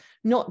hedges,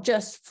 not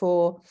just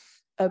for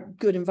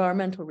good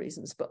environmental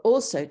reasons, but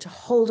also to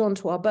hold on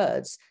to our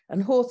birds.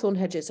 And hawthorn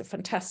hedges are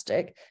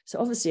fantastic. So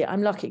obviously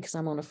I'm lucky because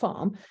I'm on a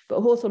farm,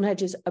 but hawthorn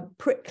hedges are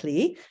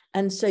prickly.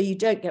 And so you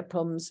don't get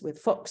problems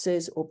with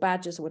foxes or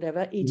badgers or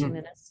whatever eating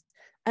the nests.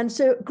 And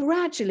so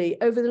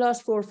gradually over the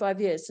last 4 or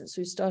 5 years since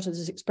we started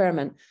this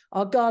experiment,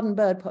 our garden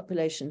bird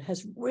population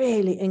has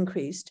really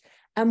increased.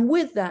 And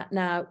with that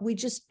now, we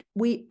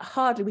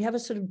have a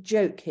sort of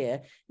joke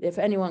here. If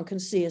anyone can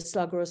see a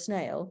slug or a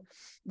snail,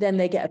 then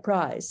they get a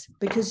prize,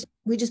 because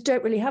we just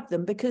don't really have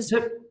them, because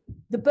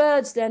the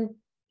birds then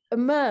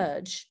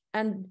emerge,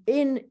 and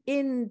in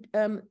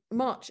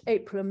March,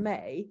 April and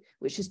May,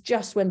 which is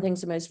just when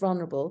things are most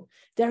vulnerable,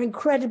 they're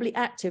incredibly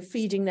active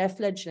feeding their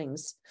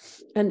fledglings,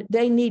 and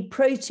they need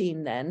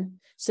protein then.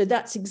 So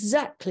that's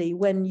exactly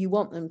when you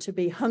want them to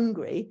be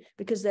hungry,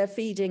 because they're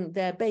feeding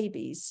their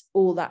babies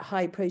all that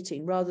high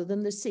protein rather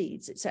than the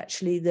seeds. It's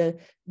actually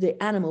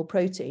the animal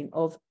protein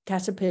of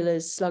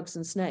caterpillars, slugs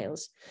and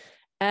snails.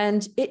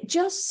 And it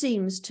just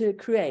seems to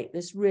create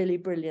this really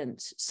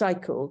brilliant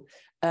cycle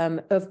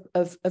of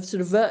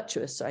sort of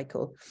virtuous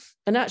cycle.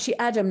 And actually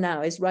Adam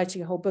now is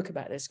writing a whole book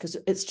about this, because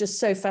it's just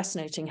so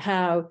fascinating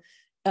how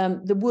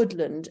the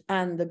woodland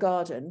and the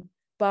garden,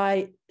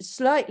 by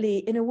slightly,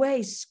 in a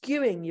way,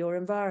 skewing your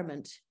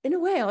environment, in a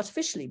way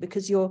artificially,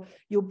 because you're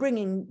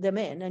bringing them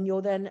in and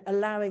you're then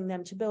allowing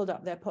them to build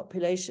up their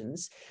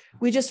populations.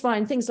 We just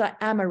find things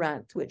like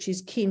amaranth, which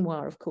is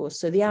quinoa, of course.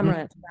 So the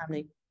amaranth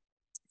family,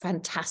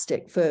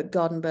 fantastic for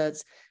garden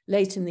birds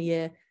late in the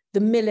year. The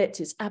millet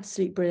is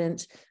absolutely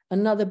brilliant.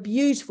 Another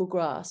beautiful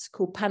grass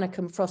called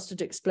Panicum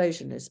frosted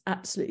explosion is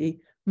absolutely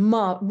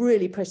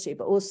really pretty,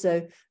 but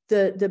also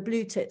the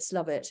blue tits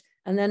love it.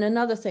 And then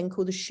another thing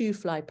called the shoe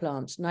fly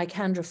plant,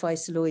 Nicandra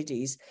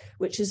phyceloides,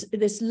 which is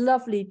this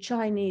lovely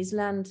Chinese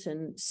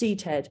lantern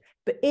seed head,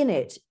 but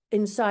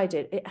inside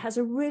it, it has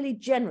a really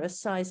generous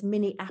sized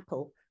mini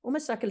apple,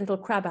 almost like a little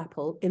crab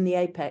apple in the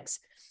apex.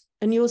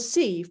 And you'll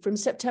see from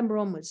September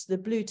onwards, the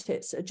blue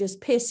tits are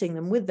just piercing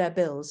them with their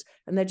bills,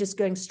 and they're just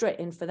going straight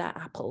in for that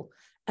apple,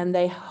 and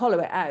they hollow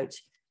it out.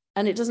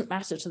 And it doesn't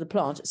matter to the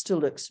plant, it still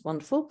looks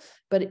wonderful,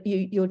 but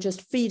you're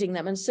just feeding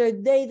them. And so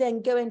they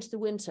then go into the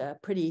winter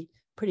pretty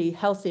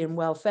healthy and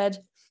well fed.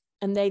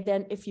 And they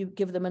then, if you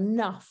give them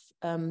enough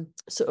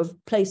sort of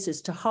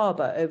places to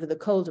harbor over the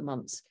colder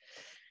months,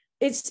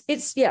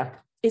 yeah,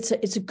 it's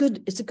a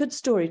good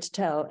story to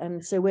tell,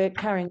 and so we're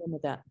carrying on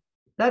with that.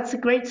 That's a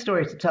great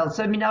story to tell.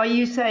 So, I mean, are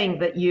you saying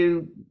that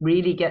you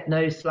really get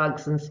no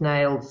slugs and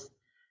snails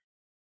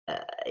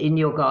in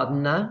your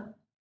garden now?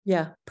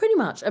 Yeah, pretty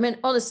much. I mean,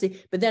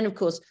 honestly, but then of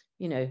course,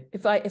 you know,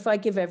 if I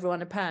give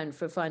everyone £1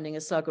 for finding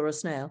a slug or a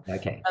snail,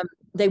 Okay.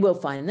 they will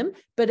find them.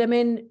 But I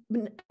mean,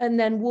 and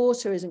then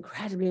water is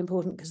incredibly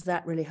important because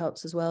that really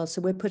helps as well.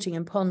 So we're putting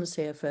in ponds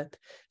here for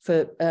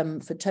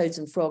toads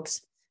and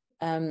frogs,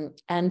 and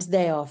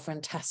they are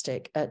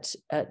fantastic at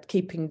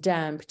keeping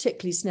down,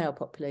 particularly snail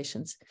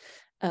populations.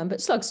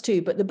 But slugs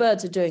too, but the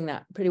birds are doing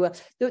that pretty well.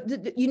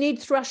 You need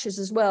thrushes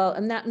as well,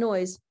 and that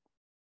noise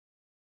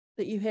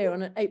that you hear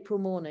on an April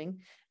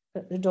morning,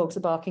 the dogs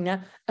are barking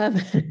now,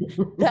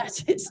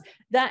 that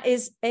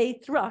is a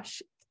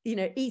thrush, you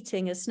know,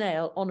 eating a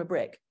snail on a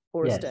brick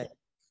or a stone.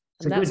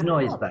 It's a good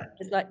noise, that.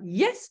 It's like,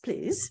 yes,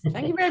 please,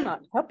 thank you very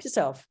much, help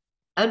yourself.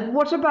 And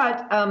what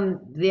about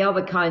the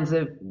other kinds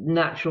of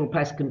natural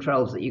pest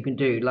controls that you can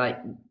do, like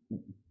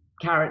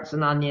carrots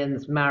and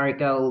onions,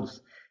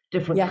 marigolds,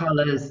 different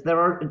colors? There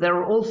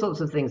are all sorts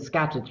of things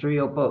scattered through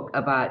your book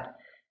about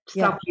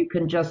stuff you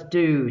can just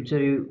do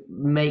to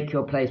make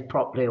your place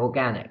properly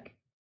organic.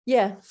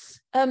 Yeah.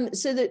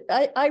 So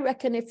that I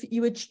reckon if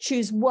you were to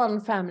choose one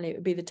family, it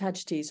would be the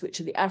tagetes, which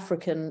are the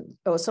African,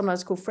 or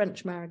sometimes called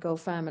French marigold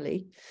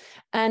family.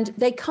 And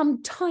they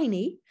come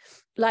tiny,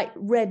 like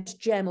red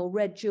gem or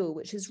red jewel,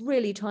 which is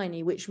really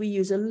tiny, which we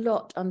use a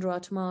lot under our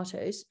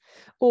tomatoes,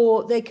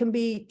 or they can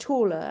be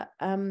taller.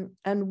 And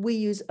we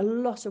use a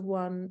lot of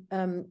one,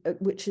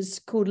 which is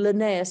called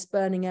Linnaeus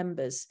burning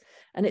embers.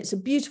 And it's a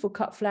beautiful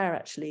cut flower,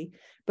 actually.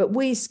 But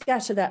we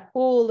scatter that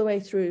all the way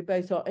through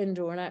both our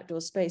indoor and outdoor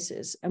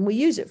spaces. And we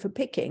use it for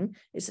picking.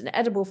 It's an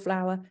edible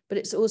flower, but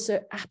it's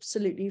also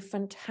absolutely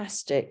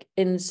fantastic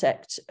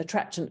insect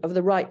attractant of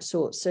the right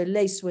sort. So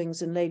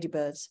lacewings and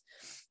ladybirds.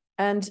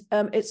 And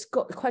it's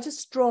got quite a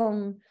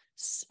strong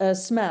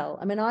smell.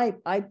 I mean, I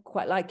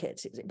quite like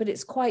it, but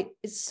it's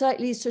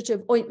slightly sort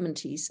of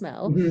ointmenty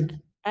smell. Mm-hmm.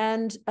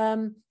 And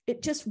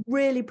it just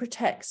really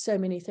protects so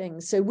many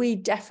things. So we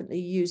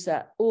definitely use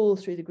that all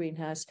through the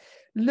greenhouse.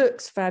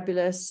 Looks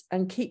fabulous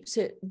and keeps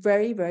it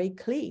very, very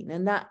clean.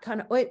 And that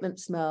kind of ointment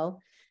smell,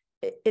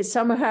 it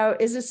somehow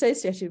is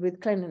associated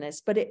with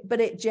cleanliness, but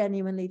it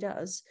genuinely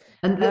does.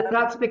 And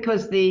that's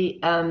because the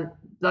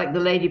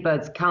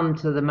ladybirds come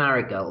to the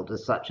marigold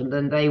as such, and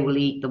then they will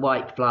eat the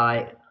white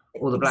fly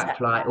or the black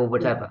fly or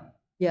whatever.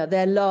 Yeah,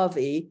 they're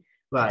larvae.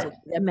 Right.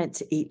 They're meant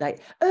to eat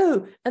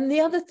and the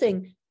other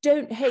thing,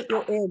 don't hate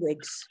your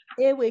earwigs.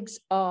 Earwigs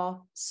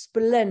are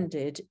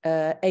splendid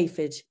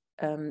aphid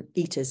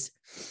eaters.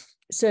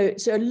 So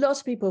a lot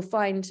of people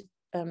find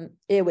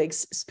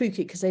earwigs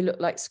spooky because they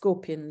look like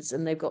scorpions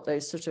and they've got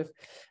those sort of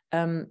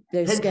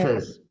those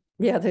pincers.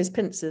 Those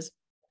pincers.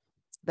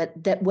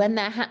 But that when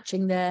they're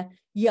hatching their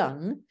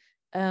young,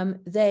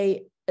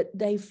 they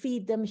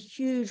feed them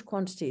huge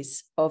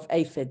quantities of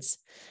aphids.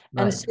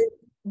 Right. And so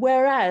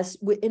whereas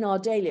in our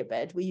dahlia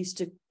bed, we used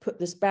to put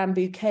this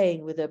bamboo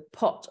cane with a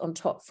pot on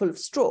top full of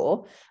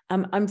straw.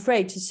 I'm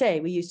afraid to say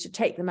we used to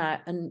take them out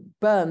and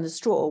burn the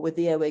straw with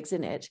the earwigs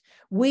in it.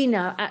 We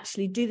now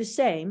actually do the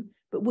same,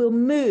 but we'll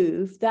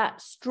move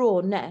that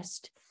straw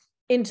nest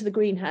into the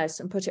greenhouse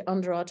and put it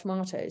under our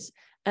tomatoes.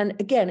 And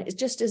again, it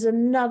just is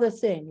another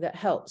thing that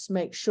helps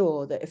make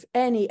sure that if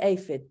any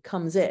aphid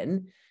comes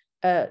in,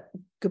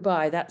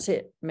 goodbye, that's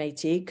it,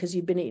 matey, because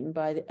you've been eaten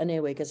by an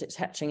earwig as it's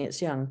hatching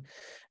its young.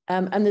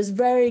 And there's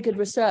very good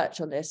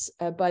research on this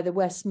by the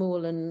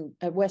Westmoreland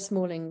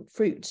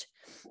Fruit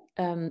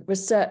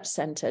Research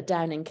Centre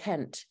down in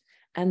Kent.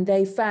 And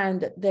they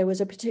found that there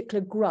was a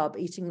particular grub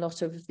eating a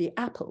lot of the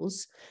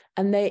apples,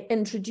 and they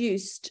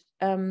introduced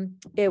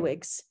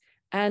earwigs,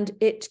 and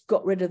it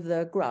got rid of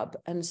the grub.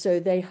 And so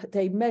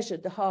they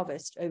measured the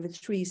harvest over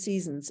 3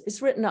 seasons.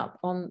 It's written up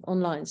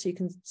online, so you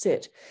can see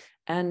it.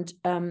 And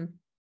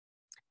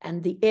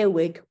the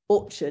earwig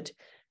orchard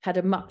had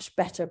a much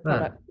better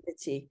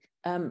productivity.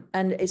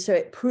 And so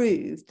it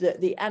proved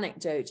that the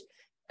anecdote,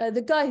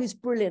 the guy who's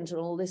brilliant on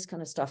all this kind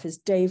of stuff is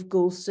Dave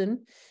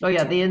Goulson. Oh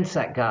yeah, the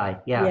insect guy.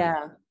 Yeah.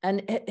 Yeah,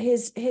 and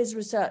his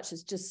research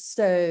is just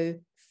so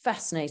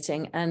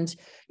fascinating, and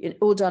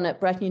all done at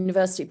Brighton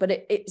University.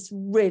 But it's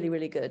really,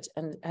 really good.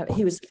 And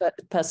he was the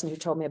person who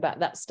told me about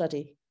that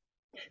study.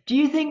 Do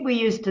you think we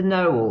used to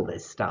know all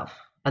this stuff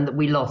and that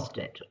we lost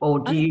it, or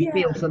do you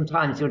feel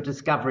sometimes you're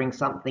discovering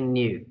something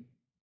new?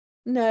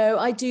 No,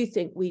 I do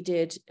think we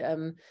did.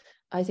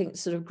 I think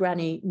sort of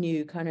Granny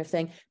knew kind of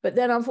thing. But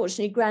then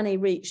unfortunately, Granny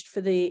reached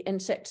for the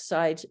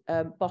insecticide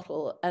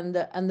bottle and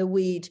the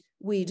weed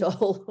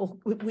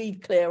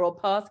clear or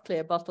path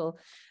clear bottle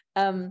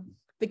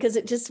because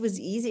it just was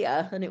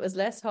easier and it was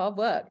less hard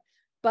work.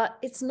 But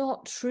it's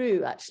not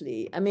true,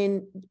 actually. I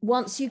mean,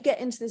 once you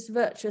get into this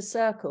virtuous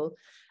circle,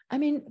 I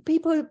mean,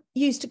 people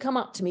used to come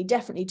up to me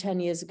definitely 10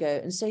 years ago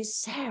and say,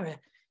 Sarah,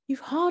 you've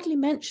hardly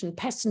mentioned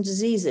pests and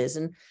diseases.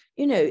 And,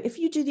 if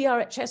you do the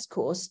RHS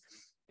course,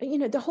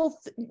 not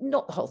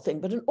the whole thing,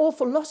 but an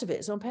awful lot of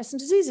it is on pests and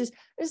diseases.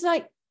 It's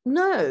like,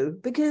 No,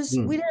 because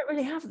we don't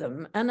really have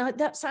them. And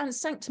that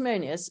sounds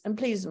sanctimonious and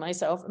pleasing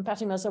myself and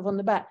patting myself on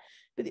the back.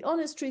 But the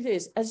honest truth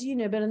is, as you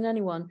know better than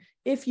anyone,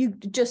 if you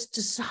just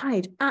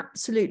decide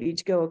absolutely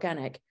to go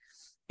organic,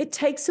 it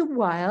takes a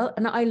while.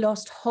 And I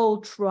lost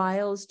whole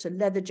trials to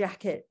leather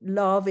jacket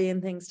larvae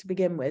and things to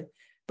begin with.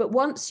 But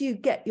once you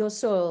get your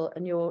soil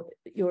and your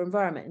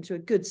environment into a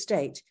good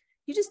state,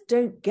 you just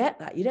don't get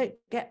that. You don't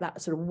get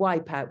that sort of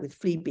wipeout with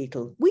flea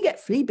beetle. We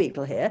get flea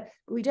beetle here,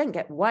 but we don't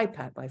get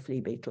wipeout by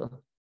flea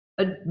beetle.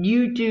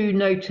 You do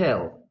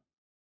no-till?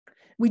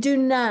 We do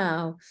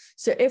now.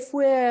 So if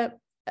we're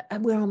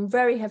on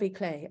very heavy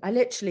clay, I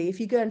literally, if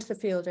you go into the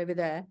field over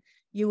there,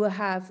 you will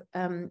have,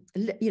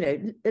 you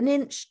know, 1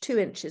 inch, 2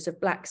 inches of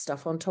black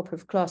stuff on top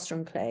of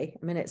classroom clay.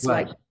 I mean, it's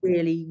Right. like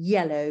really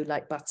yellow,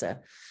 like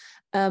butter.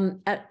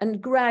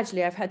 And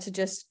gradually I've had to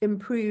just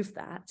improve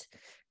that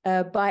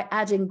by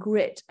adding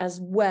grit as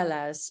well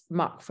as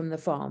muck from the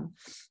farm.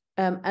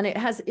 And it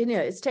has, you know,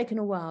 it's taken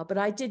a while, but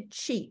I did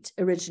cheat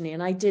originally,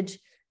 and I did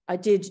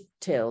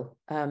till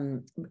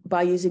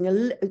by using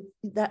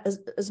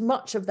as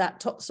much of that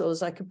topsoil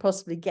as I could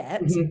possibly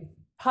get,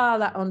 pile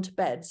that onto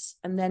beds,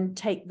 and then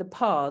take the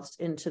paths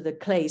into the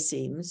clay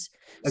seams.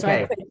 So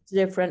I created a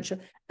differential,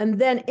 and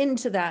then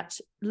into that,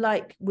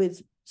 like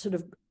with sort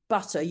of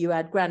butter, you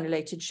add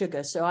granulated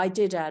sugar. So I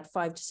did add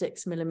 5 to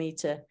 6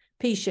 millimeter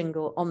pea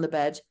shingle on the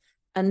bed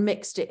and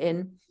mixed it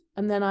in.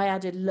 And then I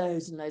added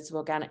loads and loads of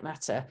organic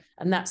matter,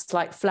 and that's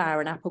like flour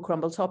and apple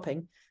crumble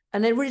topping.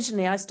 And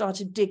originally I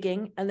started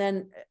digging, and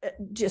then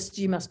just,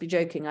 you must be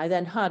joking, I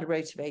then hired a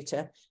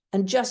rotavator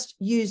and just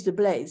used the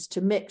blades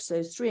to mix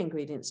those 3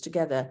 ingredients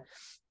together.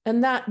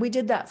 And that we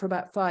did that for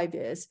about 5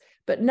 years.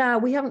 But now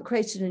we haven't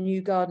created a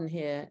new garden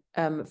here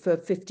for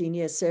 15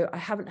 years. So I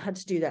haven't had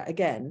to do that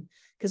again,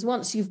 because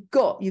once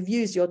you've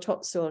used your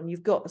topsoil and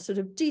you've got a sort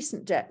of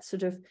decent depth,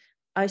 sort of,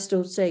 I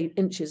still say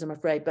inches, I'm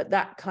afraid, but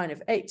that kind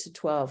of 8 to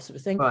 12 sort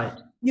of thing. Right.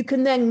 You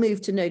can then move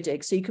to no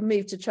dig. So you can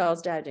move to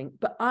Charles Dowding.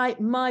 But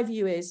my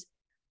view is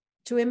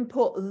to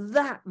import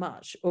that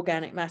much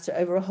organic matter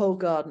over a whole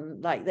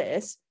garden like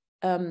this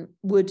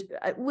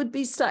would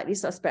be slightly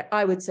suspect,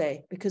 I would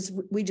say, because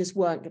we just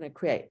weren't going to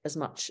create as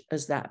much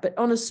as that. But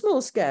on a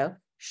small scale,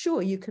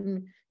 sure, you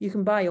can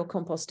buy your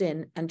compost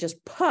in and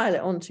just pile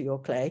it onto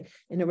your clay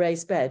in a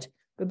raised bed.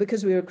 But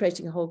because we were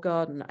creating a whole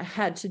garden, I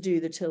had to do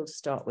the till to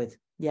start with.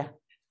 Yeah.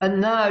 And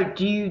now,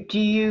 do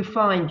you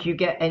find you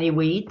get any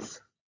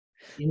weeds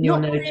in your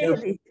no-till?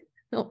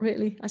 Not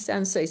really. I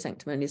sound so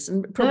sanctimonious,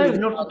 and probably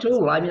no, not at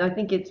all. I mean, I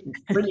think it's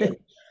brilliant.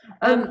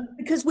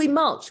 Because we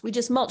mulch, we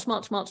just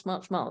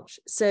mulch.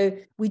 So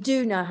we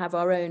do now have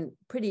our own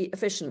pretty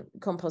efficient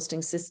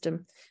composting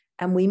system,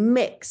 and we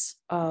mix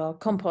our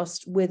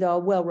compost with our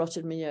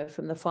well-rotted manure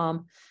from the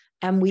farm,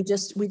 and we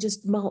just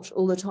mulch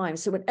all the time.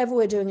 So whenever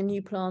we're doing a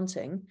new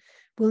planting,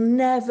 we'll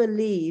never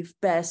leave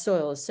bare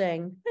soil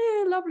saying, "Hey,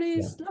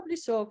 lovely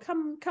soil,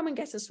 come and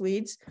get us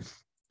weeds."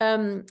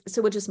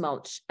 So we'll just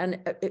mulch, and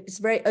it's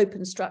very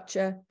open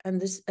structure, and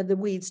the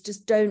weeds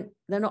just they're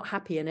not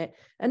happy in it.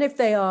 And if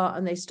they are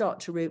and they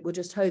start to root, we'll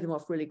just hoe them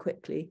off really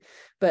quickly.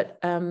 But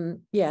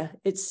yeah,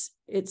 it's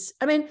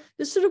I mean,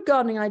 the sort of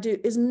gardening I do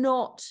is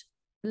not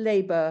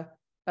labor.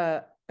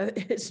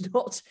 It's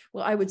not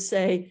what I would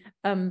say.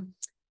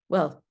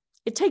 Well,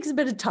 it takes a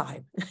bit of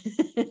time.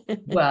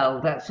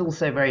 Well, that's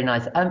also very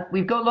nice.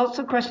 We've got lots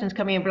of questions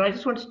coming in, but I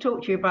just want to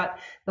talk to you about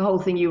the whole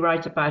thing you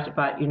write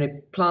about, you know,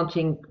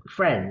 planting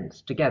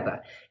friends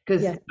together.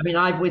 Because, I mean,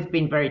 I've always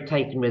been very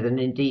taken with, and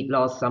indeed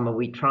last summer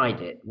we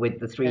tried it with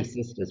the Three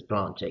Sisters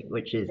planting,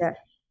 which is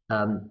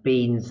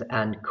beans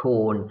and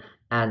corn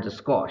and a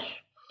squash.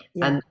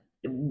 And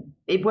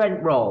it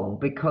went wrong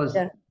because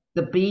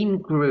the bean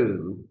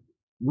grew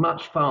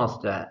much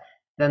faster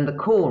than the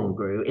corn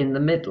grew in the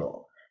middle.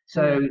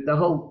 So the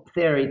whole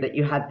theory that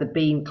you had the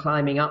bean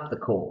climbing up the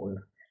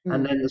corn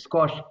and then the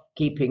squash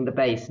keeping the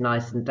base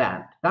nice and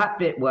damp, that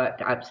bit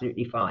worked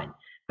absolutely fine.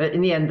 But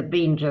in the end, the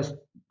bean just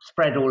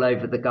spread all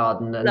over the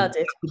garden, and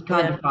it was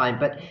kind of fine,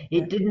 but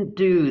it didn't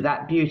do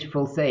that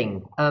beautiful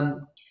thing.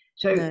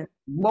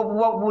 What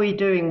were we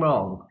doing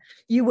wrong?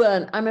 You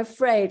weren't. I'm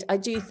afraid. I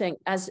do think,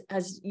 as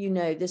you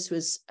know, this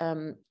was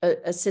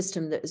a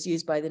system that was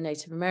used by the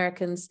Native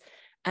Americans.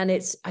 And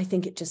I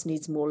think it just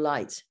needs more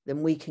light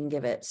than we can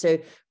give it. So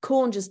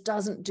corn just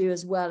doesn't do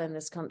as well in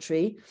this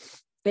country.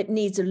 It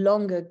needs a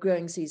longer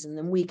growing season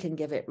than we can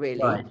give it, really.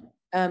 Right.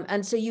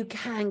 And so you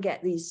can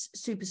get these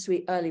super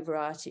sweet early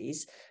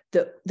varieties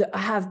that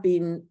have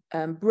been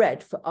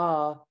bred for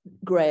our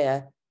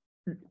grayer,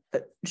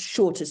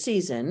 shorter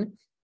season,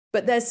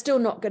 but they're still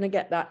not going to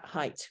get that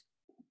height.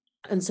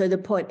 And so the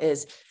point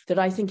is that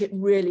I think it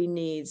really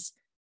needs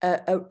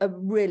a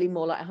really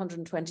more like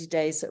 120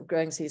 days of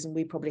growing season.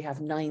 We probably have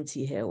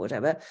 90 here or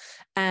whatever.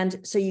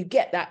 And so you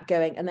get that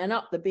going, and then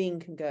up the bean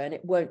can go and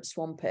it won't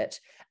swamp it.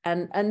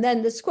 And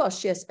then the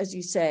squash, yes, as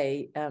you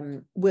say,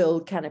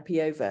 will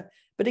canopy over.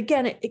 But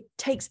again, it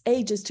takes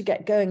ages to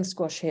get going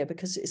squash here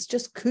because it's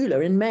just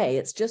cooler in May.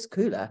 It's just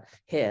cooler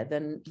here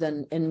than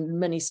in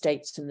many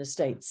states in the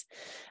States.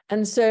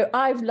 And so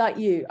like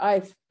you,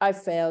 I've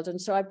failed. And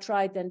so I've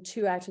tried then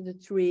 2 out of the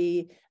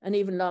 3. And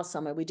even last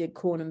summer we did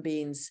corn and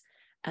beans.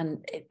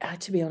 And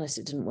to be honest,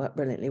 it didn't work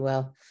brilliantly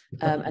well.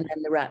 And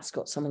then the rats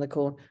got some of the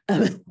corn.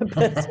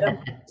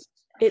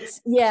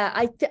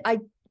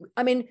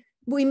 I mean,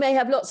 we may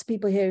have lots of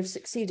people here who've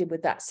succeeded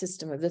with that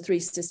system of the 3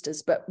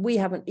 sisters, but we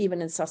haven't,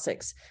 even in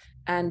Sussex.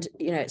 And,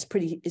 it's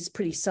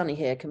pretty sunny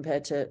here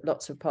compared to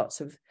lots of parts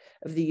of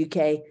the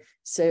UK.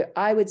 So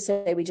I would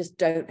say we just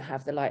don't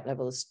have the light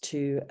levels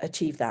to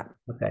achieve that.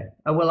 Okay.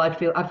 Oh, well, I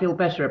feel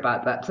better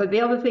about that. So the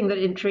other thing that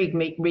intrigued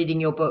me reading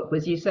your book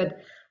was you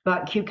said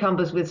about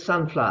cucumbers with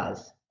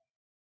sunflowers.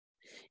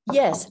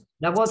 Yes.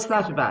 Now, what's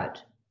that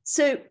about?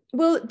 So,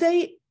 well,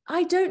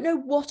 I don't know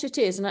what it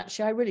is, and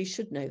actually I really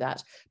should know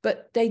that,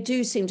 but they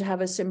do seem to have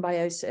a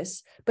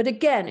symbiosis. But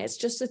again, it's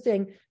just a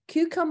thing.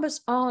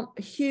 Cucumbers aren't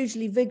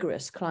hugely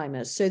vigorous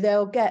climbers, so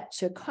they'll get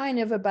to kind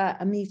of about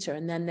 1 meter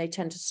and then they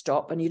tend to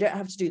stop, and you don't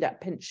have to do that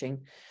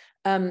pinching.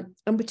 And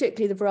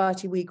particularly the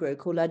variety we grow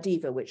called La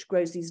Diva, which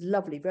grows these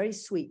lovely, very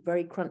sweet,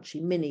 very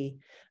crunchy mini,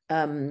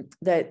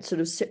 they're sort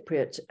of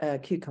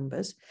Cypriot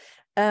cucumbers.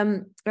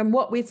 And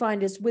what we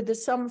find is with the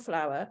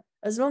sunflower,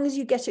 as long as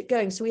you get it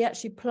going, so we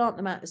actually plant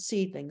them out as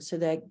seedlings, so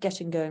they're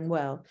getting going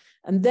well,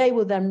 and they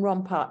will then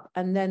romp up,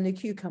 and then the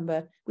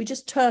cucumber, we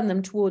just turn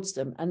them towards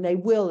them, and they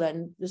will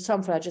then, the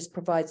sunflower just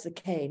provides the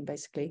cane,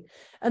 basically.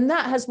 And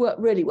that has worked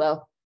really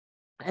well.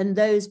 And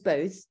those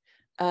both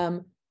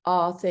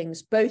are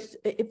things, both,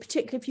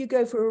 particularly if you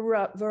go for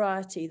a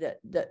variety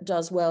that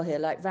does well here,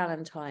 like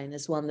Valentine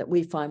is one that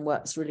we find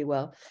works really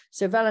well.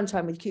 So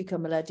Valentine with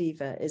cucumber La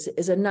Diva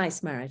is a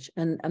nice marriage,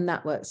 and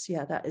that works.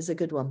 Yeah, that is a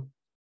good one.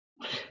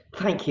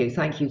 Thank you.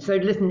 So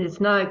listen,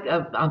 it's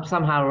now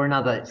somehow or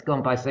another, it's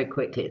gone by so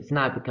quickly. It's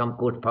now become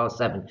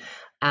 7:15,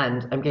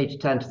 and I'm going to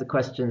turn to the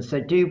questions. So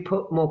do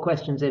put more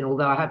questions in,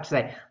 although I have to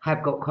say I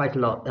have got quite a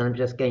lot, and I'm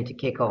just going to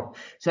kick off.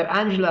 So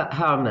Angela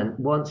Harman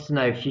wants to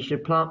know if she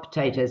should plant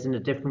potatoes in a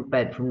different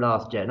bed from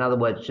last year. In other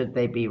words, should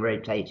they be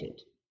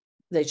rotated?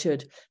 They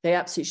should. They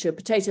absolutely should.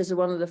 Potatoes are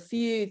one of the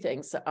few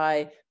things that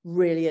I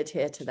really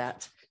adhere to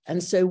that.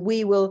 And so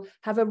we will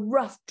have a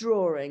rough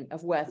drawing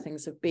of where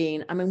things have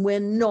been. I mean, we're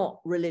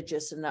not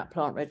religious in that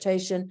plant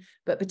rotation,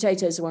 but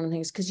potatoes are one of the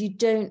things, because you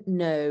don't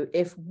know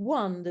if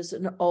there's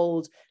an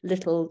old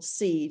little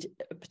seed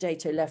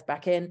potato left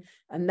back in,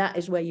 and that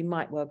is where you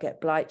might well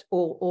get blight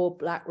or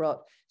black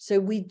rot. So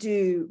we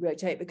do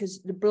rotate,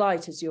 because the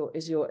blight is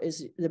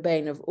the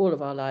bane of all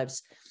of our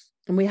lives.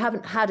 And we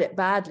haven't had it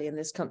badly in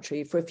this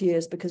country for a few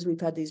years because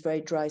we've had these very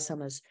dry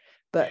summers.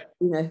 But,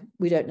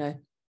 we don't know.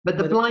 But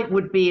the blight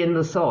would be in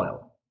the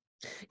soil.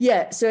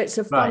 Yeah, so it's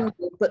a fungal,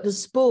 right. But the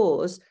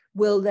spores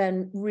will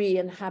then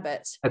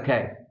re-inhabit.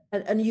 Okay.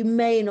 And you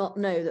may not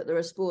know that there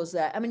are spores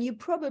there. I mean, you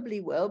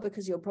probably will,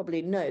 because you'll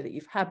probably know that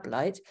you've had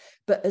blight.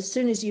 But as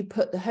soon as you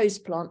put the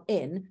host plant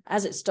in,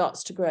 as it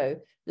starts to grow,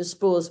 the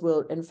spores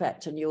will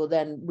infect, and you'll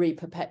then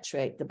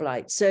re-perpetuate the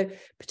blight. So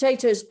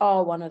potatoes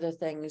are one of the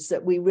things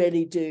that we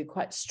really do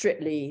quite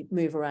strictly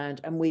move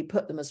around, and we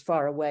put them as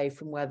far away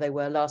from where they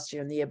were last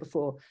year and the year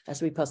before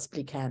as we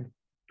possibly can.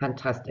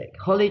 Fantastic.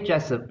 Holly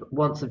Jessup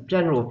wants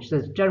general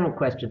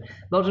question.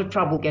 A lot of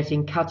trouble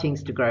getting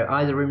cuttings to grow,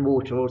 either in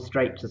water or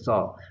straight to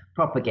soil.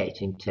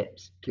 Propagating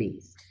tips,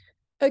 please.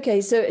 Okay,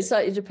 so it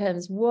slightly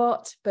depends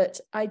but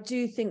I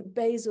do think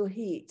basal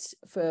heat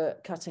for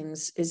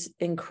cuttings is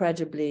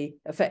incredibly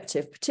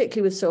effective,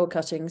 particularly with soil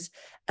cuttings,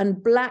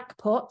 and black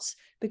pots,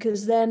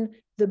 because then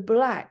the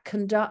black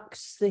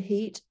conducts the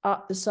heat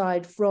up the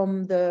side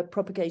from the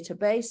propagator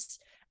base,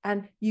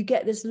 and you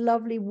get this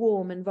lovely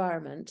warm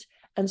environment.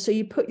 And so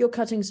you put your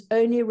cuttings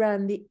only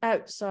around the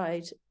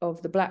outside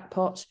of the black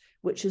pot,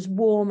 which is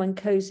warm and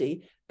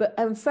cozy, but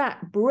in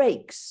fact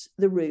breaks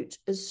the root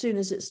as soon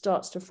as it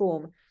starts to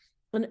form.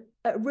 And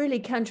really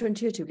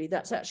counterintuitively,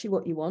 that's actually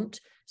what you want.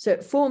 So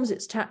it forms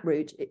its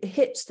taproot, it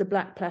hits the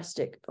black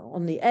plastic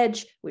on the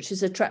edge, which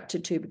is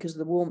attracted to because of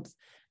the warmth,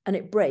 and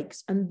it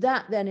breaks. And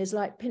that then is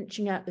like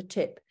pinching out the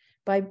tip.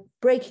 By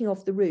breaking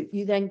off the root,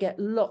 you then get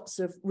lots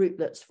of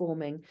rootlets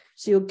forming.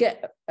 So you'll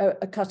get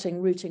a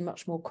cutting rooting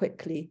much more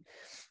quickly.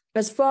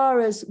 As far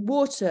as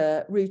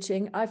water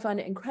rooting, I find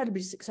it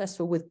incredibly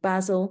successful with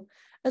basil,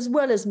 as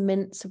well as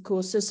mints, of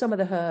course, so some of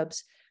the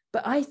herbs.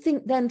 But I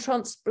think then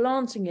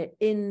transplanting it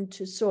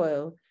into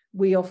soil,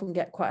 we often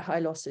get quite high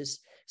losses.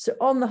 So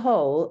on the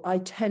whole, I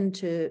tend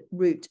to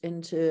root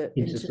into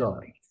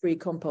soil. Free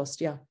compost,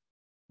 yeah.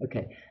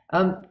 Okay.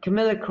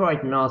 Camilla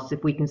Croydon asks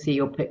if we can see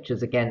your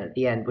pictures again at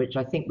the end, which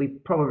I think we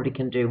probably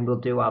can do, and we'll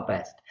do our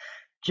best.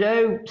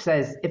 Joe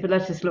says, if a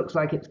lettuce looks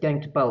like it's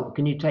going to bolt,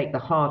 can you take the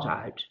heart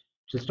out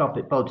to stop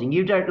it bolting?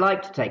 You don't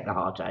like to take the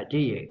heart out, do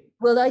you?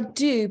 Well, I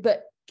do,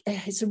 but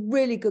it's a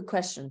really good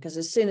question, because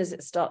as soon as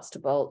it starts to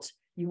bolt,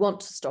 you want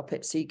to stop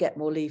it so you get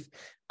more leaf.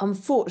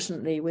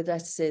 Unfortunately, with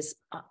lettuces,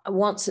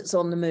 once it's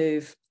on the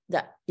move,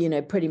 that,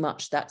 pretty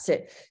much that's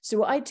it. So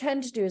what I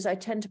tend to do is I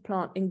tend to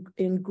plant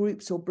in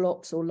groups or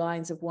blocks or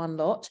lines of one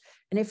lot.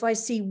 And if I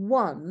see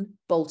one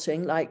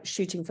bolting, like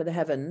shooting for the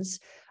heavens,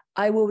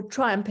 I will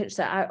try and pitch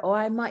that out, or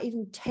I might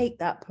even take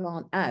that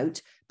plant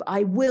out, but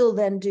I will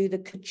then do the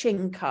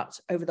ka-ching cut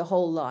over the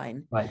whole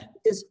line. Right.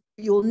 Because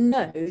you'll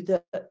know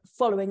that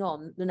following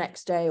on the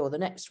next day or the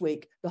next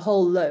week, the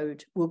whole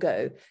load will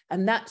go.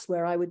 And that's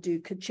where I would do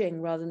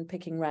ka-ching rather than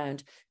picking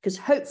round. Because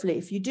hopefully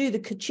if you do the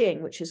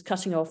ka-ching, which is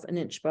cutting off an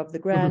inch above the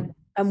ground,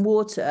 and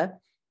water,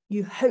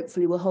 you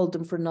hopefully will hold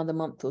them for another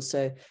month or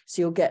so.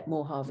 So you'll get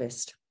more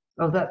harvest.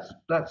 Oh,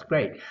 that's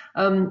great.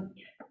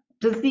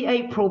 Does the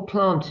April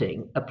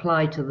planting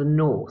apply to the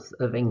north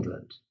of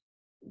England?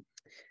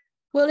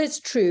 Well,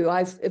 it's true.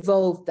 I've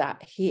evolved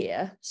that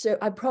here. So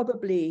I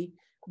probably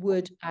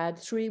would add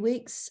 3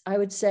 weeks, I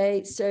would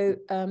say. So,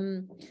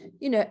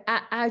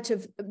 out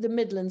of the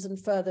Midlands and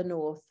further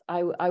north,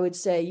 I would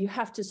say you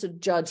have to sort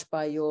of judge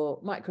by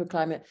your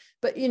microclimate.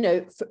 But,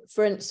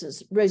 for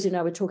instance, Rosie and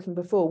I were talking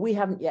before, we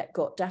haven't yet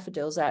got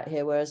daffodils out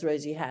here, whereas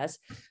Rosie has.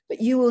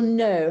 But you will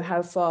know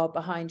how far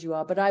behind you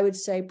are. But I would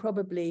say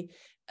probably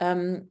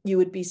you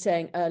would be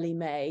saying early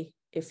May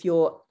if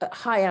you're at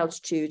high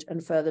altitude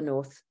and further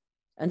north.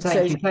 And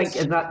Thank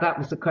you. That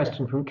was the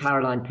question from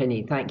Caroline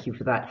Pinney. Thank you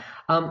for that.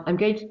 I'm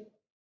going to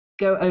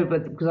go over,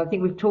 because I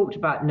think we've talked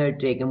about no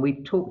dig and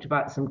we've talked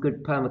about some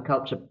good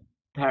permaculture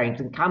pairings,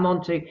 and come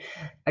on to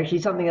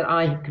actually something that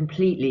I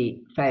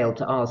completely failed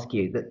to ask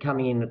you, that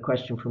coming in a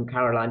question from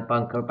Caroline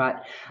Bunker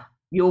about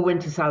your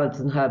winter salads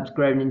and herbs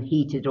grown in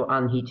heated or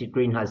unheated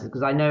greenhouses,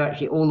 because I know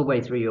actually all the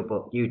way through your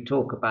book you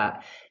talk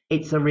about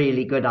it's a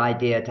really good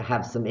idea to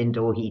have some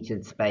indoor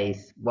heated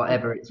space,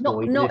 whatever it's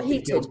for. Not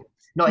heated.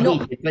 Not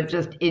heated, but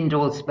just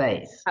indoor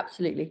space.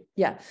 Absolutely.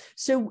 Yeah.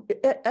 So,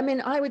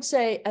 I would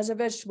say as a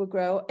vegetable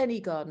grower, any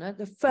gardener,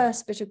 the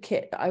first bit of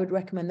kit that I would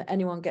recommend that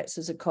anyone gets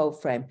is a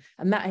cold frame.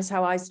 And that is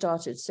how I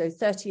started. So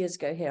 30 years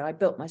ago here, I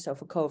built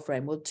myself a cold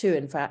frame. Well, two,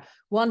 in fact,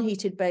 one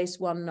heated base,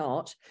 one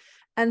not.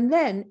 And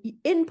then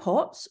in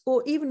pots,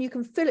 or even you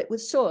can fill it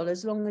with soil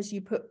as long as you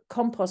put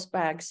compost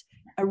bags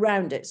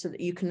around it so that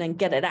you can then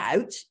get it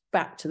out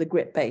back to the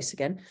grit base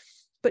again.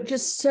 But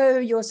just sow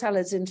your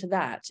salads into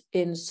that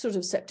in sort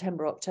of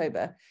September,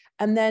 October.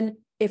 And then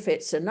if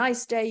it's a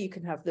nice day, you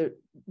can have the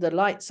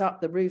lights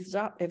up, the roofs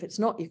up. If it's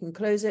not, you can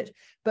close it.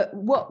 But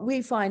what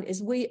we find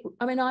is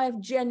I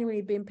have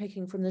genuinely been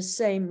picking from the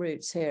same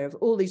roots here of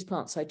all these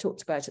plants I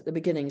talked about at the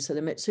beginning. So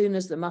the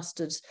mitsunas, the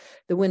mustards,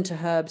 the winter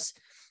herbs,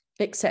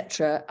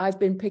 etc. I've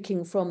been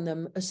picking from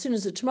them as soon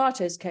as the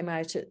tomatoes came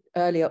out at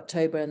early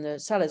October and the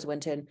salads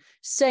went in.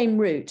 Same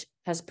root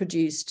has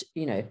produced,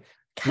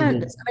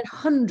 countless,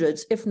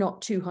 hundreds, if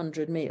not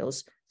 200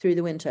 meals through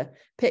the winter,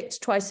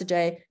 picked twice a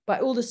day by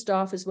all the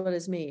staff as well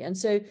as me. And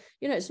so,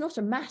 it's not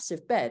a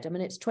massive bed.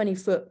 It's 20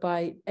 foot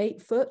by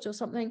 8 foot or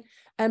something.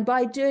 And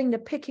by doing the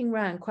picking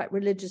round quite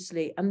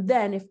religiously, and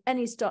then if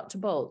any start to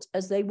bolt,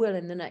 as they will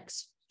in the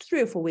next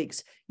 3 or 4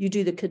 weeks, you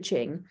do the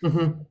ka-ching.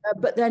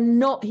 But they're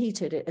not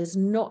heated. It is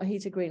not a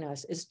heated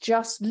greenhouse. It's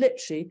just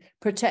literally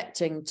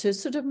protecting to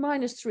sort of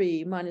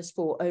 -3,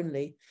 -4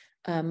 only.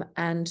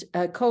 And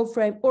a cold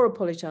frame or a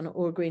polytunnel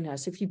or a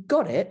greenhouse. If you've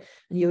got it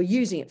and you're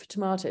using it for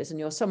tomatoes in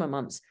your summer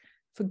months,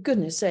 for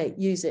goodness sake,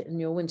 use it in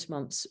your winter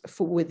months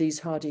with these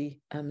hardy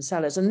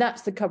salads. And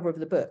that's the cover of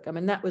the book.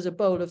 That was a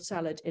bowl of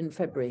salad in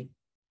February.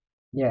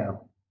 Yeah.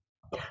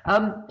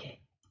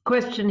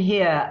 Question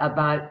here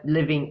about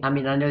living. I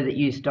know that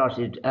you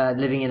started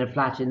living in a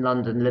flat in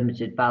London,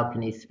 limited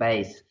balcony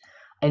space.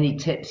 Any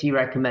tips you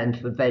recommend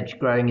for veg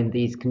growing in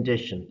these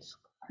conditions?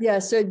 Yeah,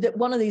 so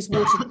one of these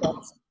water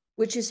drops,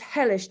 which is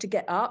hellish to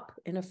get up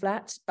in a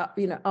flat,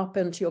 up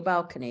into your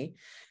balcony.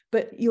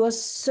 But you are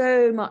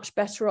so much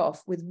better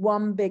off with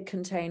one big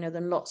container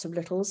than lots of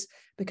littles,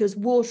 because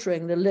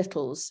watering the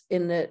littles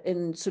in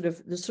the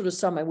sort of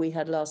summer we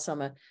had last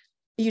summer,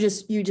 you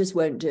just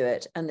won't do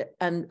it, and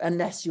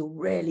unless you're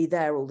really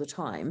there all the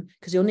time,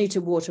 because you'll need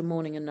to water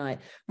morning and night.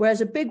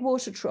 Whereas a big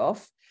water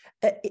trough,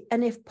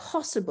 and if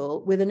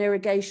possible with an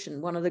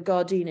irrigation, one of the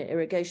Gardena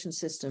irrigation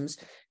systems,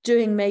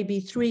 doing maybe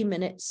 3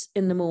 minutes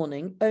in the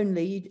morning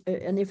only,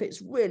 and if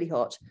it's really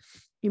hot,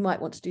 you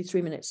might want to do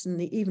 3 minutes in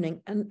the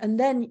evening, and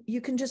then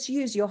you can just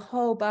use your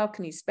whole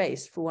balcony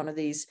space for one of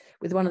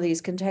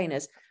these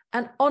containers.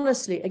 And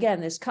honestly,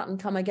 again, this cut and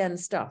come again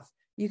stuff,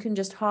 you can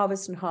just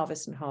harvest and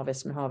harvest and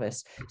harvest and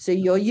harvest. So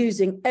you're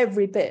using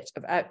every bit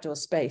of outdoor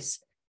space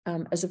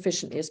as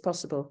efficiently as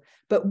possible.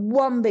 But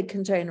one big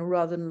container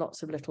rather than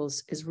lots of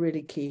littles is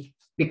really key.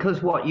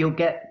 Because you'll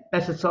get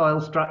better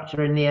soil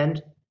structure in the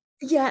end?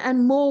 Yeah,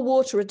 and more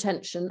water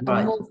retention Right.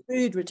 and more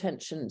food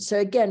retention. So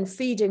again,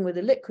 feeding with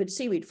a liquid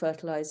seaweed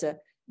fertilizer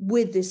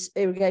with this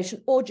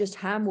irrigation, or just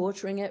hand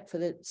watering it for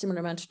the similar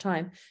amount of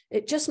time,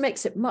 it just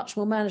makes it much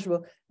more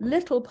manageable.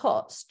 Little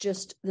pots,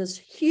 there's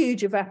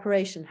huge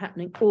evaporation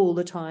happening all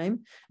the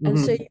time. And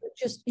so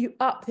you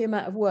up the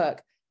amount of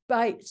work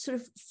by sort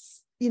of,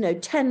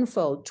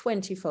 10-fold,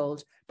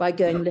 20-fold by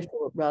going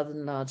little rather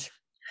than large.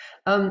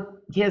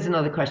 Here's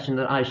another question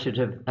that I should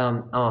have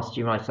asked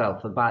you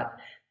myself about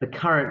the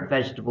current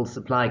vegetable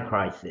supply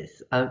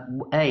crisis?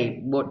 A,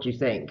 what do you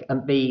think?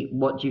 And B,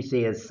 what do you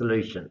see as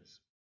solutions?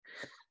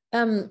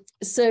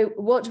 So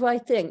what do I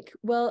think?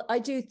 Well, I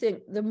do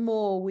think the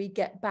more we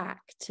get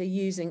back to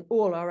using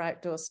all our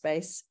outdoor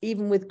space,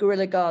 even with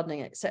guerrilla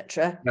gardening,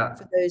 etc. Yeah.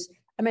 For those,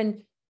 I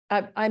mean,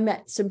 I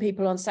met some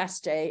people on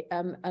Saturday,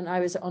 and I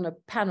was on a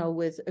panel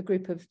with a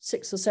group of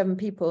 6 or 7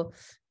 people,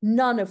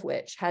 none of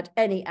which had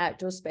any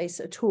outdoor space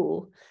at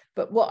all.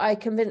 But what I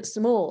convinced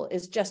them all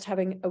is just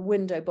having a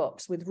window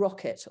box with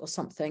rocket or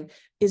something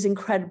is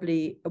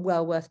incredibly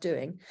well worth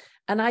doing.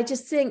 And I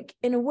just think,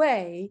 in a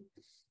way,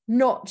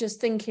 not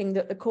just thinking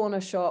that the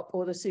corner shop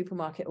or the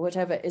supermarket or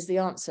whatever is the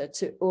answer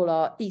to all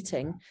our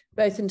eating,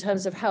 both in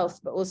terms of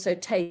health, but also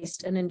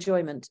taste and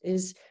enjoyment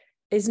is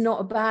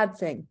not a bad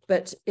thing.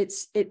 But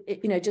it's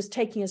just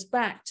taking us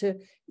back to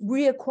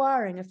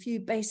reacquiring a few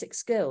basic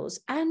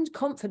skills and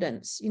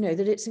confidence,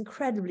 that it's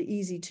incredibly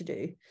easy to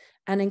do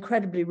and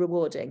incredibly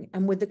rewarding.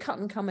 And with the cut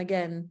and come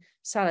again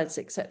salads,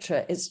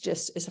 etc.,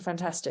 it's a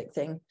fantastic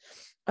thing.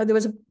 There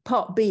was a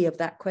part B of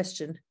that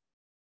question.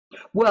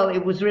 Well,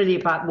 it was really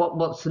about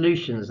what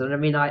solutions. And I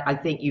mean, I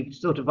think you've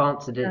sort of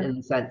answered it in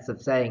the sense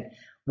of saying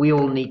we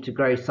all need to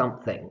grow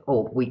something,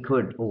 or we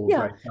could all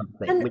grow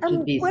something, which at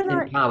least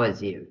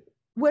empowers you.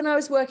 When I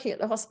was working at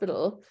the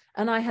hospital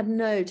and I had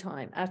no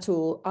time at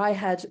all, I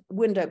had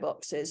window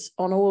boxes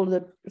on all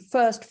the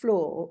first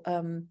floor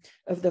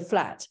of the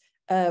flat,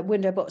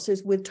 window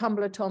boxes with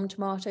Tumbler Tom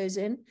tomatoes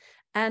in.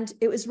 And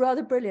it was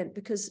rather brilliant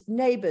because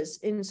neighbours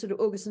in sort of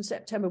August and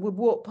September would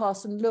walk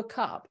past and look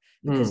up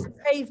because the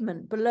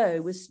pavement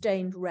below was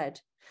stained red,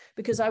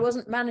 because I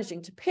wasn't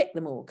managing to pick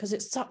them all because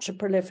it's such a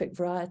prolific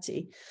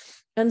variety.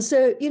 And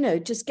so,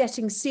 just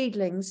getting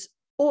seedlings,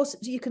 or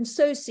you can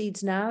sow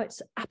seeds now.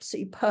 It's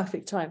absolutely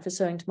perfect time for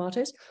sowing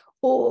tomatoes.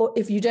 Or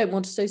if you don't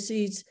want to sow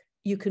seeds,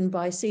 you can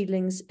buy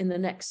seedlings in the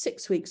next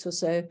 6 weeks or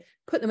so,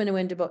 put them in a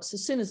window box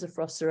as soon as the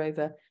frosts are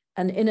over.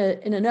 And in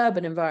an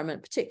urban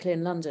environment, particularly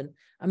in London,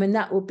 I mean,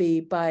 that will be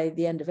by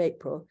the end of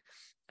April.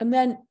 And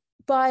then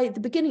by the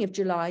beginning of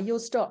July, you'll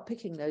start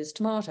picking those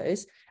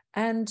tomatoes,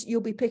 and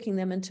you'll be picking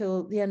them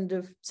until the end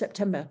of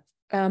September.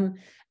 And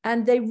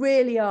they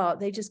really are,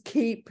 they just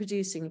keep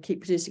producing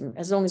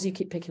as long as you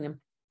keep picking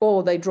them,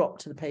 or they drop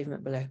to the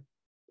pavement below.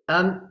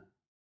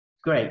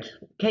 Great.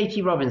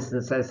 Katie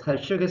Robinson says her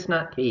sugar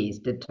snap peas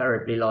did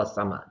terribly last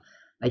summer.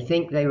 I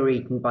think they were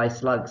eaten by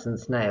slugs and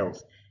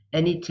snails.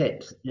 Any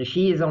tips?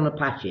 She is on a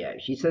patio.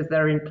 She says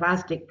they're in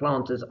plastic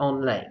planters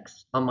on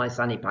legs on my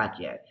sunny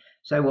patio.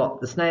 So what?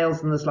 The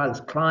snails and the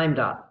slugs climbed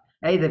up.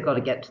 They've got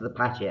to get to the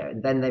patio,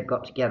 and then they've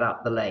got to get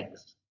up the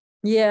legs.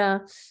 Yeah,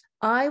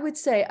 I would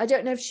say, I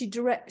don't know if she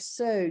direct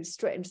sowed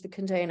straight into the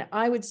container.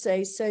 I would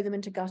say sow them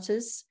into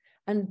gutters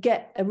and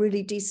get a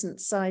really decent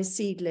size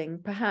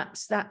seedling,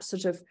 perhaps that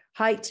sort of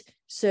height.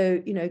 So,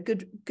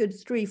 good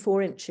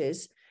 3-4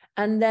 inches.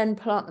 And then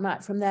plant them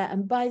out from there.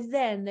 And by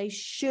then they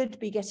should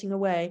be getting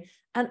away.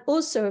 And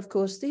also, of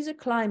course, these are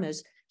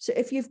climbers. So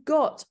if you've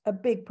got a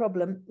big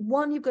problem,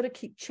 one, you've got to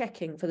keep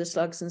checking for the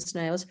slugs and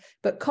snails,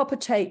 but copper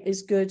tape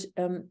is good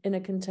in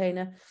a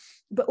container,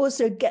 but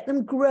also get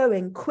them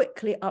growing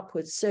quickly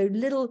upwards. So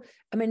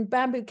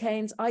bamboo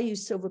canes, I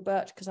use silver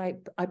birch because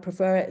I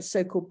prefer it,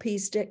 so-called pea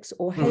sticks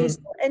or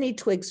hazel, any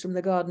twigs from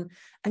the garden,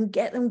 and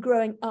get them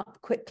growing up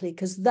quickly,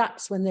 because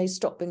that's when they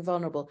stop being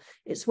vulnerable.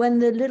 It's when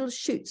the little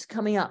shoots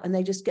coming up and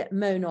they just get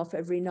mown off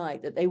every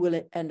night that they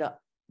will end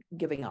up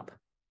giving up.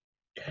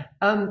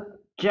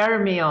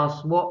 Jeremy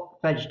asks what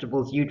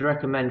vegetables you'd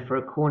recommend for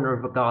a corner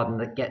of a garden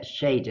that gets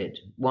shaded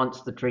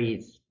once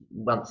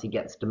he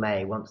gets to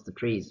May, once the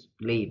trees'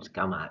 leaves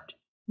come out.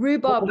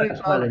 Rhubarb,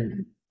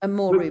 and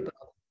more rhubarb.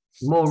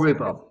 More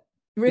rhubarb.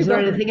 Is there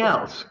anything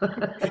else?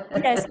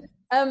 Yes.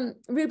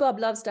 Rhubarb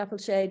loves dapple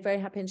shade, very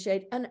happy in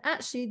shade. And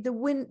actually the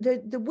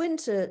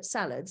winter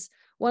salads,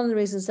 one of the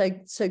reasons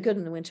they're so good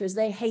in the winter is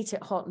they hate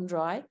it hot and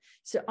dry.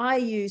 So I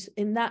use,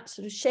 in that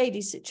sort of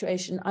shady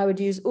situation, I would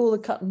use all the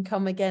cut and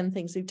come again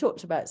things we've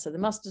talked about. So the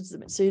mustards, the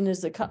mitsunas,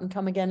 the cut and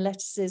come again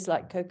lettuces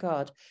like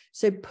cocarde.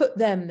 So put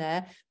them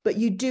there, but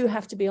you do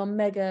have to be on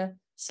mega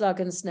slug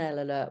and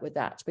snail alert with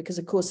that, because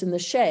of course in the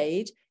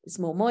shade it's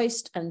more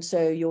moist, and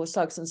so your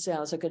slugs and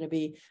snails are going to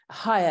be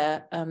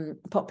higher,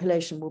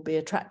 population will be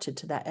attracted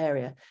to that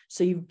area.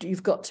 So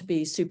you've got to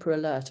be super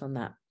alert on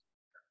that.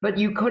 But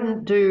you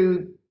couldn't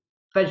do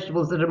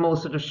vegetables that are more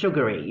sort of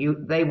sugary.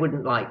 They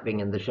wouldn't like being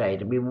in the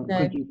shade. I mean,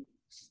 No.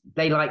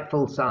 They like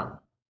full sun.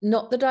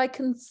 Not that I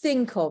can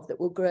think of that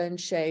will grow in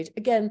shade.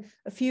 Again,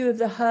 a few of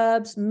the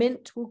herbs,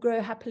 mint will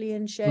grow happily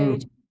in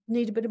shade.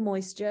 Need a bit of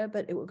moisture,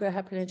 but it will grow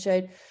happily in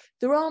shade.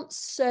 There aren't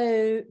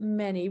so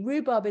many.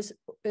 Rhubarb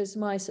is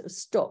my sort of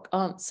stock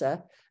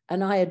answer,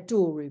 and I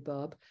adore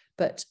rhubarb.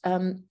 But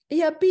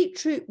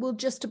beetroot will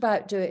just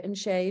about do it in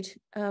shade.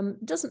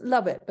 Doesn't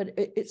love it, but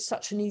it's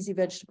such an easy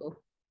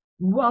vegetable.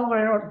 While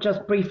we're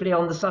just briefly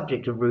on the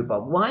subject of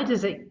rhubarb, why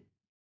does it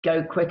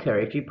go quicker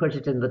if you put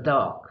it in the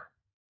dark?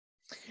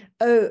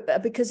 Oh,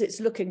 because it's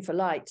looking for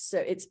light. So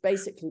it's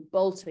basically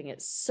bolting,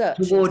 it's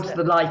searching. Towards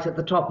the light at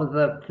the top of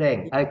the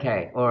thing.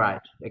 Okay, all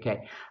right,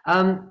 okay.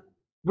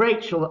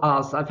 Rachel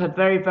asks, I've had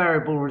very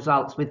variable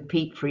results with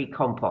peat-free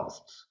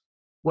composts.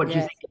 What do you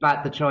Yeah. think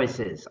about the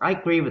choices? I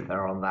agree with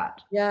her on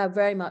that. Yeah,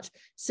 very much.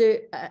 So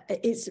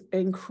it's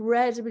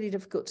incredibly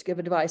difficult to give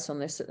advice on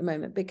this at the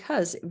moment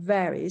because it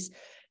varies.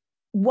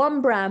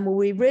 One brand will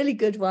be really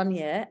good one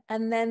year,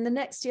 and then the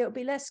next year it'll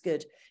be less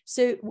good.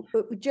 So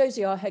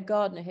Josie, our head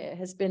gardener here,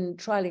 has been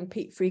trialing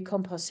peat-free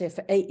compost here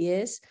for 8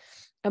 years.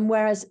 And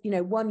whereas, you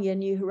know, one year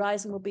New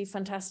Horizon will be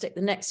fantastic,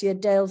 the next year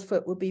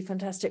Dalesfoot will be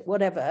fantastic,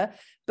 whatever.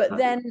 But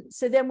then,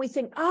 so then we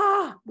think,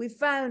 we've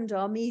found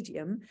our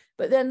medium.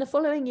 But then the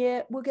following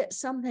year, we'll get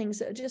some things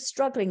that are just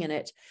struggling in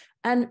it.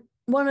 And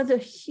one of the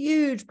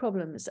huge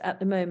problems at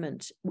the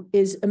moment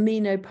is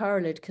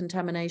aminopyrrolide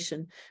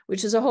contamination,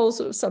 which is a whole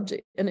sort of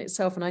subject in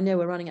itself. And I know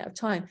we're running out of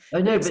time. Oh,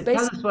 no, but tell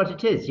us what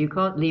it is. You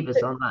can't leave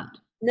us on that.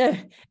 No,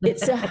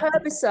 it's a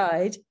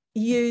herbicide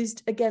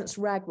used against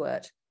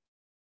ragwort.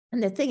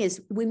 And the thing is,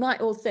 we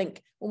might all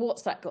think, well,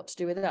 what's that got to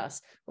do with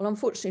us? Well,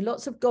 unfortunately,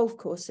 lots of golf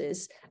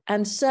courses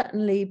and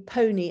certainly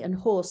pony and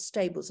horse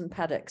stables and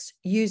paddocks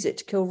use it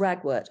to kill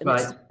ragwort. And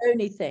it's the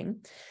only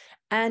thing.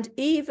 And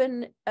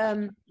even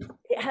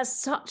it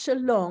has such a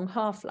long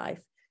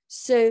half-life.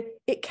 So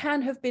it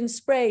can have been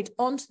sprayed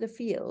onto the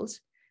field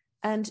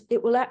and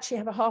it will actually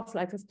have a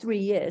half-life of 3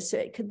 years. So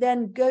it could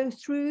then go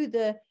through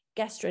the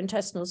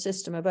gastrointestinal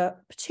system of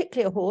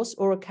particularly a horse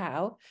or a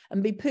cow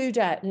and be pooed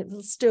out, and it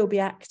will still be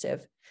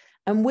active.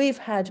 And we've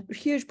had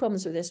huge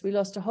problems with this. We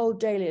lost a whole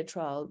dahlia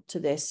trial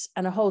to this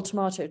and a whole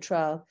tomato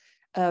trial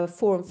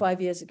 4 and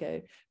 5 years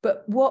ago.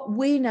 But what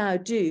we now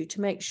do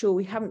to make sure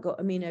we haven't got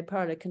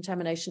aminopyrrolide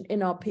contamination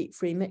in our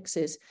peat-free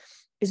mixes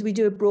is we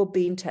do a broad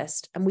bean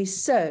test, and we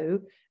sow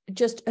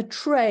just a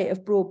tray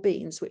of broad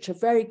beans, which are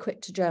very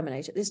quick to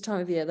germinate. At this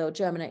time of year, they'll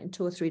germinate in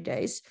 2 or 3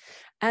 days.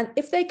 And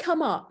if they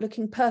come up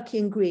looking perky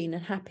and green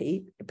and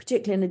happy,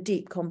 particularly in a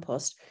deep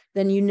compost,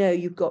 then you know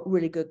you've got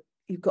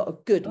a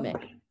good mix.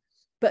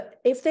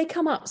 But if they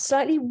come up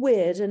slightly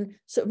weird and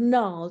sort of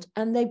gnarled,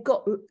 and they've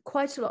got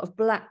quite a lot of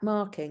black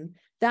marking,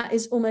 that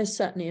is almost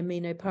certainly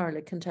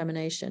aminopyrrolide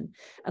contamination.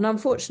 And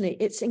unfortunately,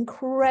 it's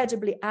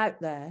incredibly out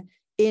there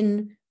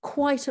in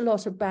quite a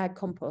lot of bad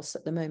composts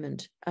at the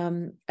moment,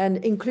 and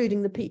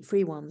including the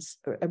peat-free ones,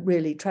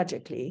 really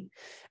tragically.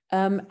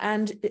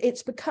 And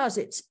it's because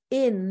it's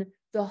in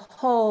the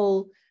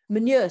whole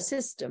manure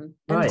system.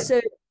 And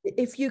so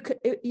if you could,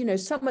 you know,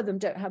 some of them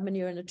don't have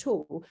manure in at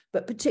all,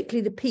 but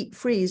particularly the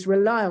peat-frees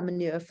rely on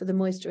manure for the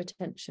moisture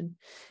retention.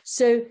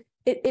 So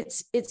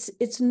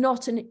it's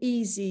not an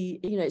easy,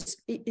 you know,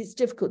 it's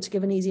difficult to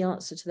give an easy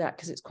answer to that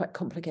because it's quite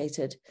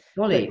complicated.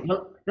 Molly,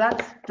 well,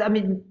 I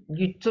mean,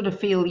 you sort of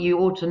feel one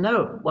ought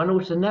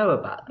to know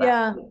about that.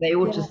 Yeah. They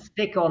ought to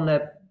stick on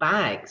their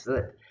bags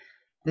that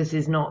this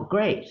is not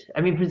great.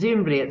 I mean,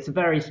 presumably it's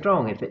very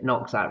strong if it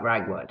knocks out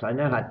ragwort. I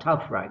know how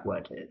tough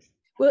ragwort is.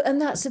 Well,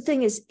 and that's the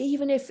thing is,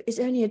 even if it's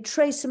only a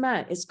trace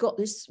amount, it's got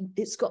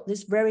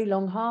this very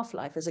long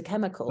half-life as a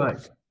chemical.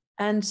 Right.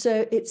 And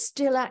so it's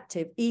still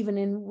active, even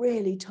in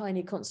really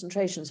tiny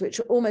concentrations, which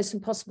are almost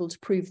impossible to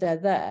prove they're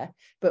there.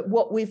 But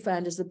what we've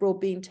found is the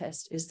broad bean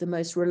test is the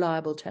most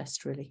reliable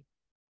test, really.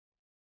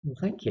 Well,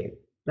 thank you.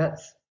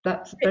 That's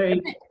very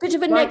a bit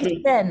of a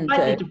negative end,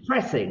 slightly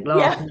depressing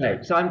last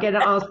note. So I'm going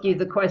to ask you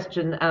the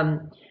question,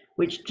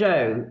 which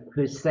Joe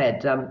has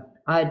said,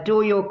 I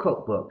adore your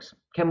cookbooks.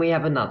 Can we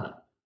have another?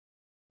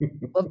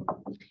 Well,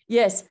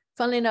 yes,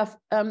 funnily enough,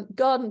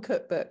 Garden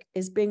Cookbook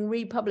is being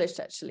republished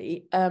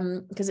actually,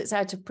 because it's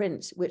out of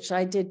print, which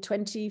I did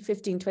 20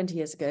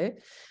 years ago.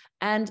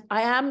 And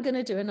I am going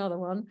to do another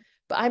one,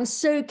 but I'm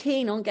so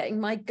keen on getting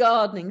my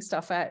gardening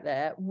stuff out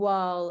there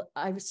while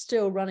I'm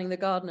still running the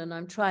garden and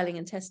I'm trialing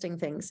and testing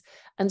things.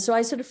 And so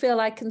I sort of feel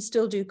I can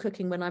still do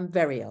cooking when I'm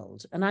very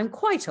old, and I'm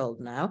quite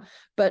old now.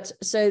 But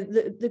so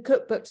the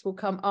cookbooks will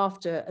come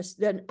after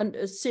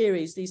a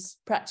series, these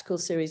practical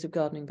series of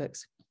gardening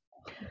books.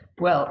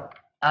 Well,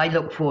 I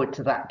look forward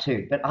to that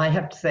too. But I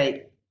have to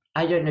say,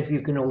 I don't know if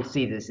you can all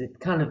see this. It's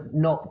kind of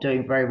not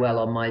doing very well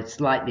on my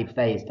slightly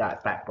phased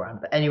out background.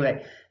 But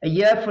anyway, a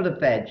year full of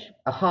veg,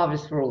 a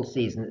harvest for all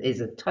seasons is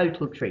a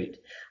total treat.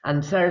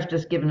 And Sarah's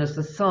just given us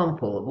a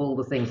sample of all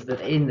the things that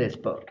are in this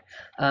book.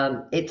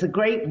 It's a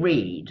great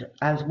read,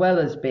 as well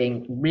as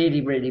being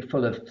really, really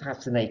full of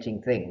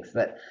fascinating things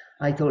that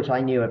I thought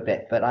I knew a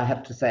bit. But I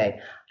have to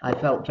say, I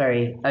felt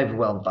very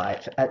overwhelmed by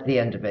it at the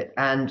end of it.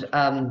 And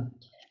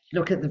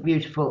look at the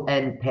beautiful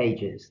end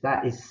pages.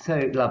 That is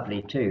so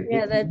lovely too.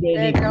 Yeah,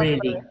 it's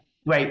really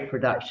great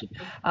production.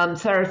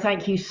 Sarah,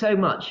 thank you so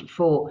much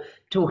for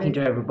talking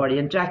to everybody.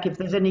 And Jack, if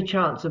there's any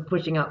chance of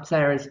putting up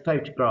Sarah's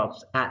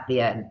photographs at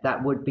the end,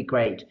 that would be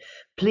great.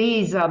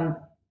 Please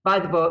buy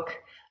the book.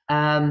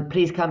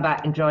 Please come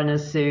back and join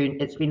us soon.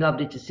 It's been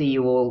lovely to see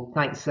you all.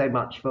 Thanks so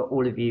much for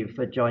all of you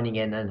for joining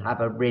in, and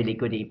have a really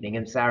good evening.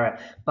 And Sarah,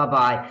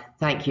 bye-bye.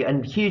 Thank you.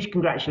 And huge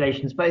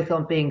congratulations both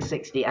on being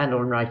 60 and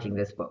on writing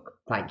this book.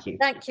 Thank you.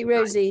 Thank you,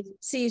 Rosie.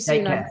 See you soon.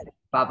 Take care.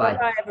 Bye-bye.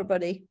 Bye-bye,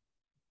 everybody.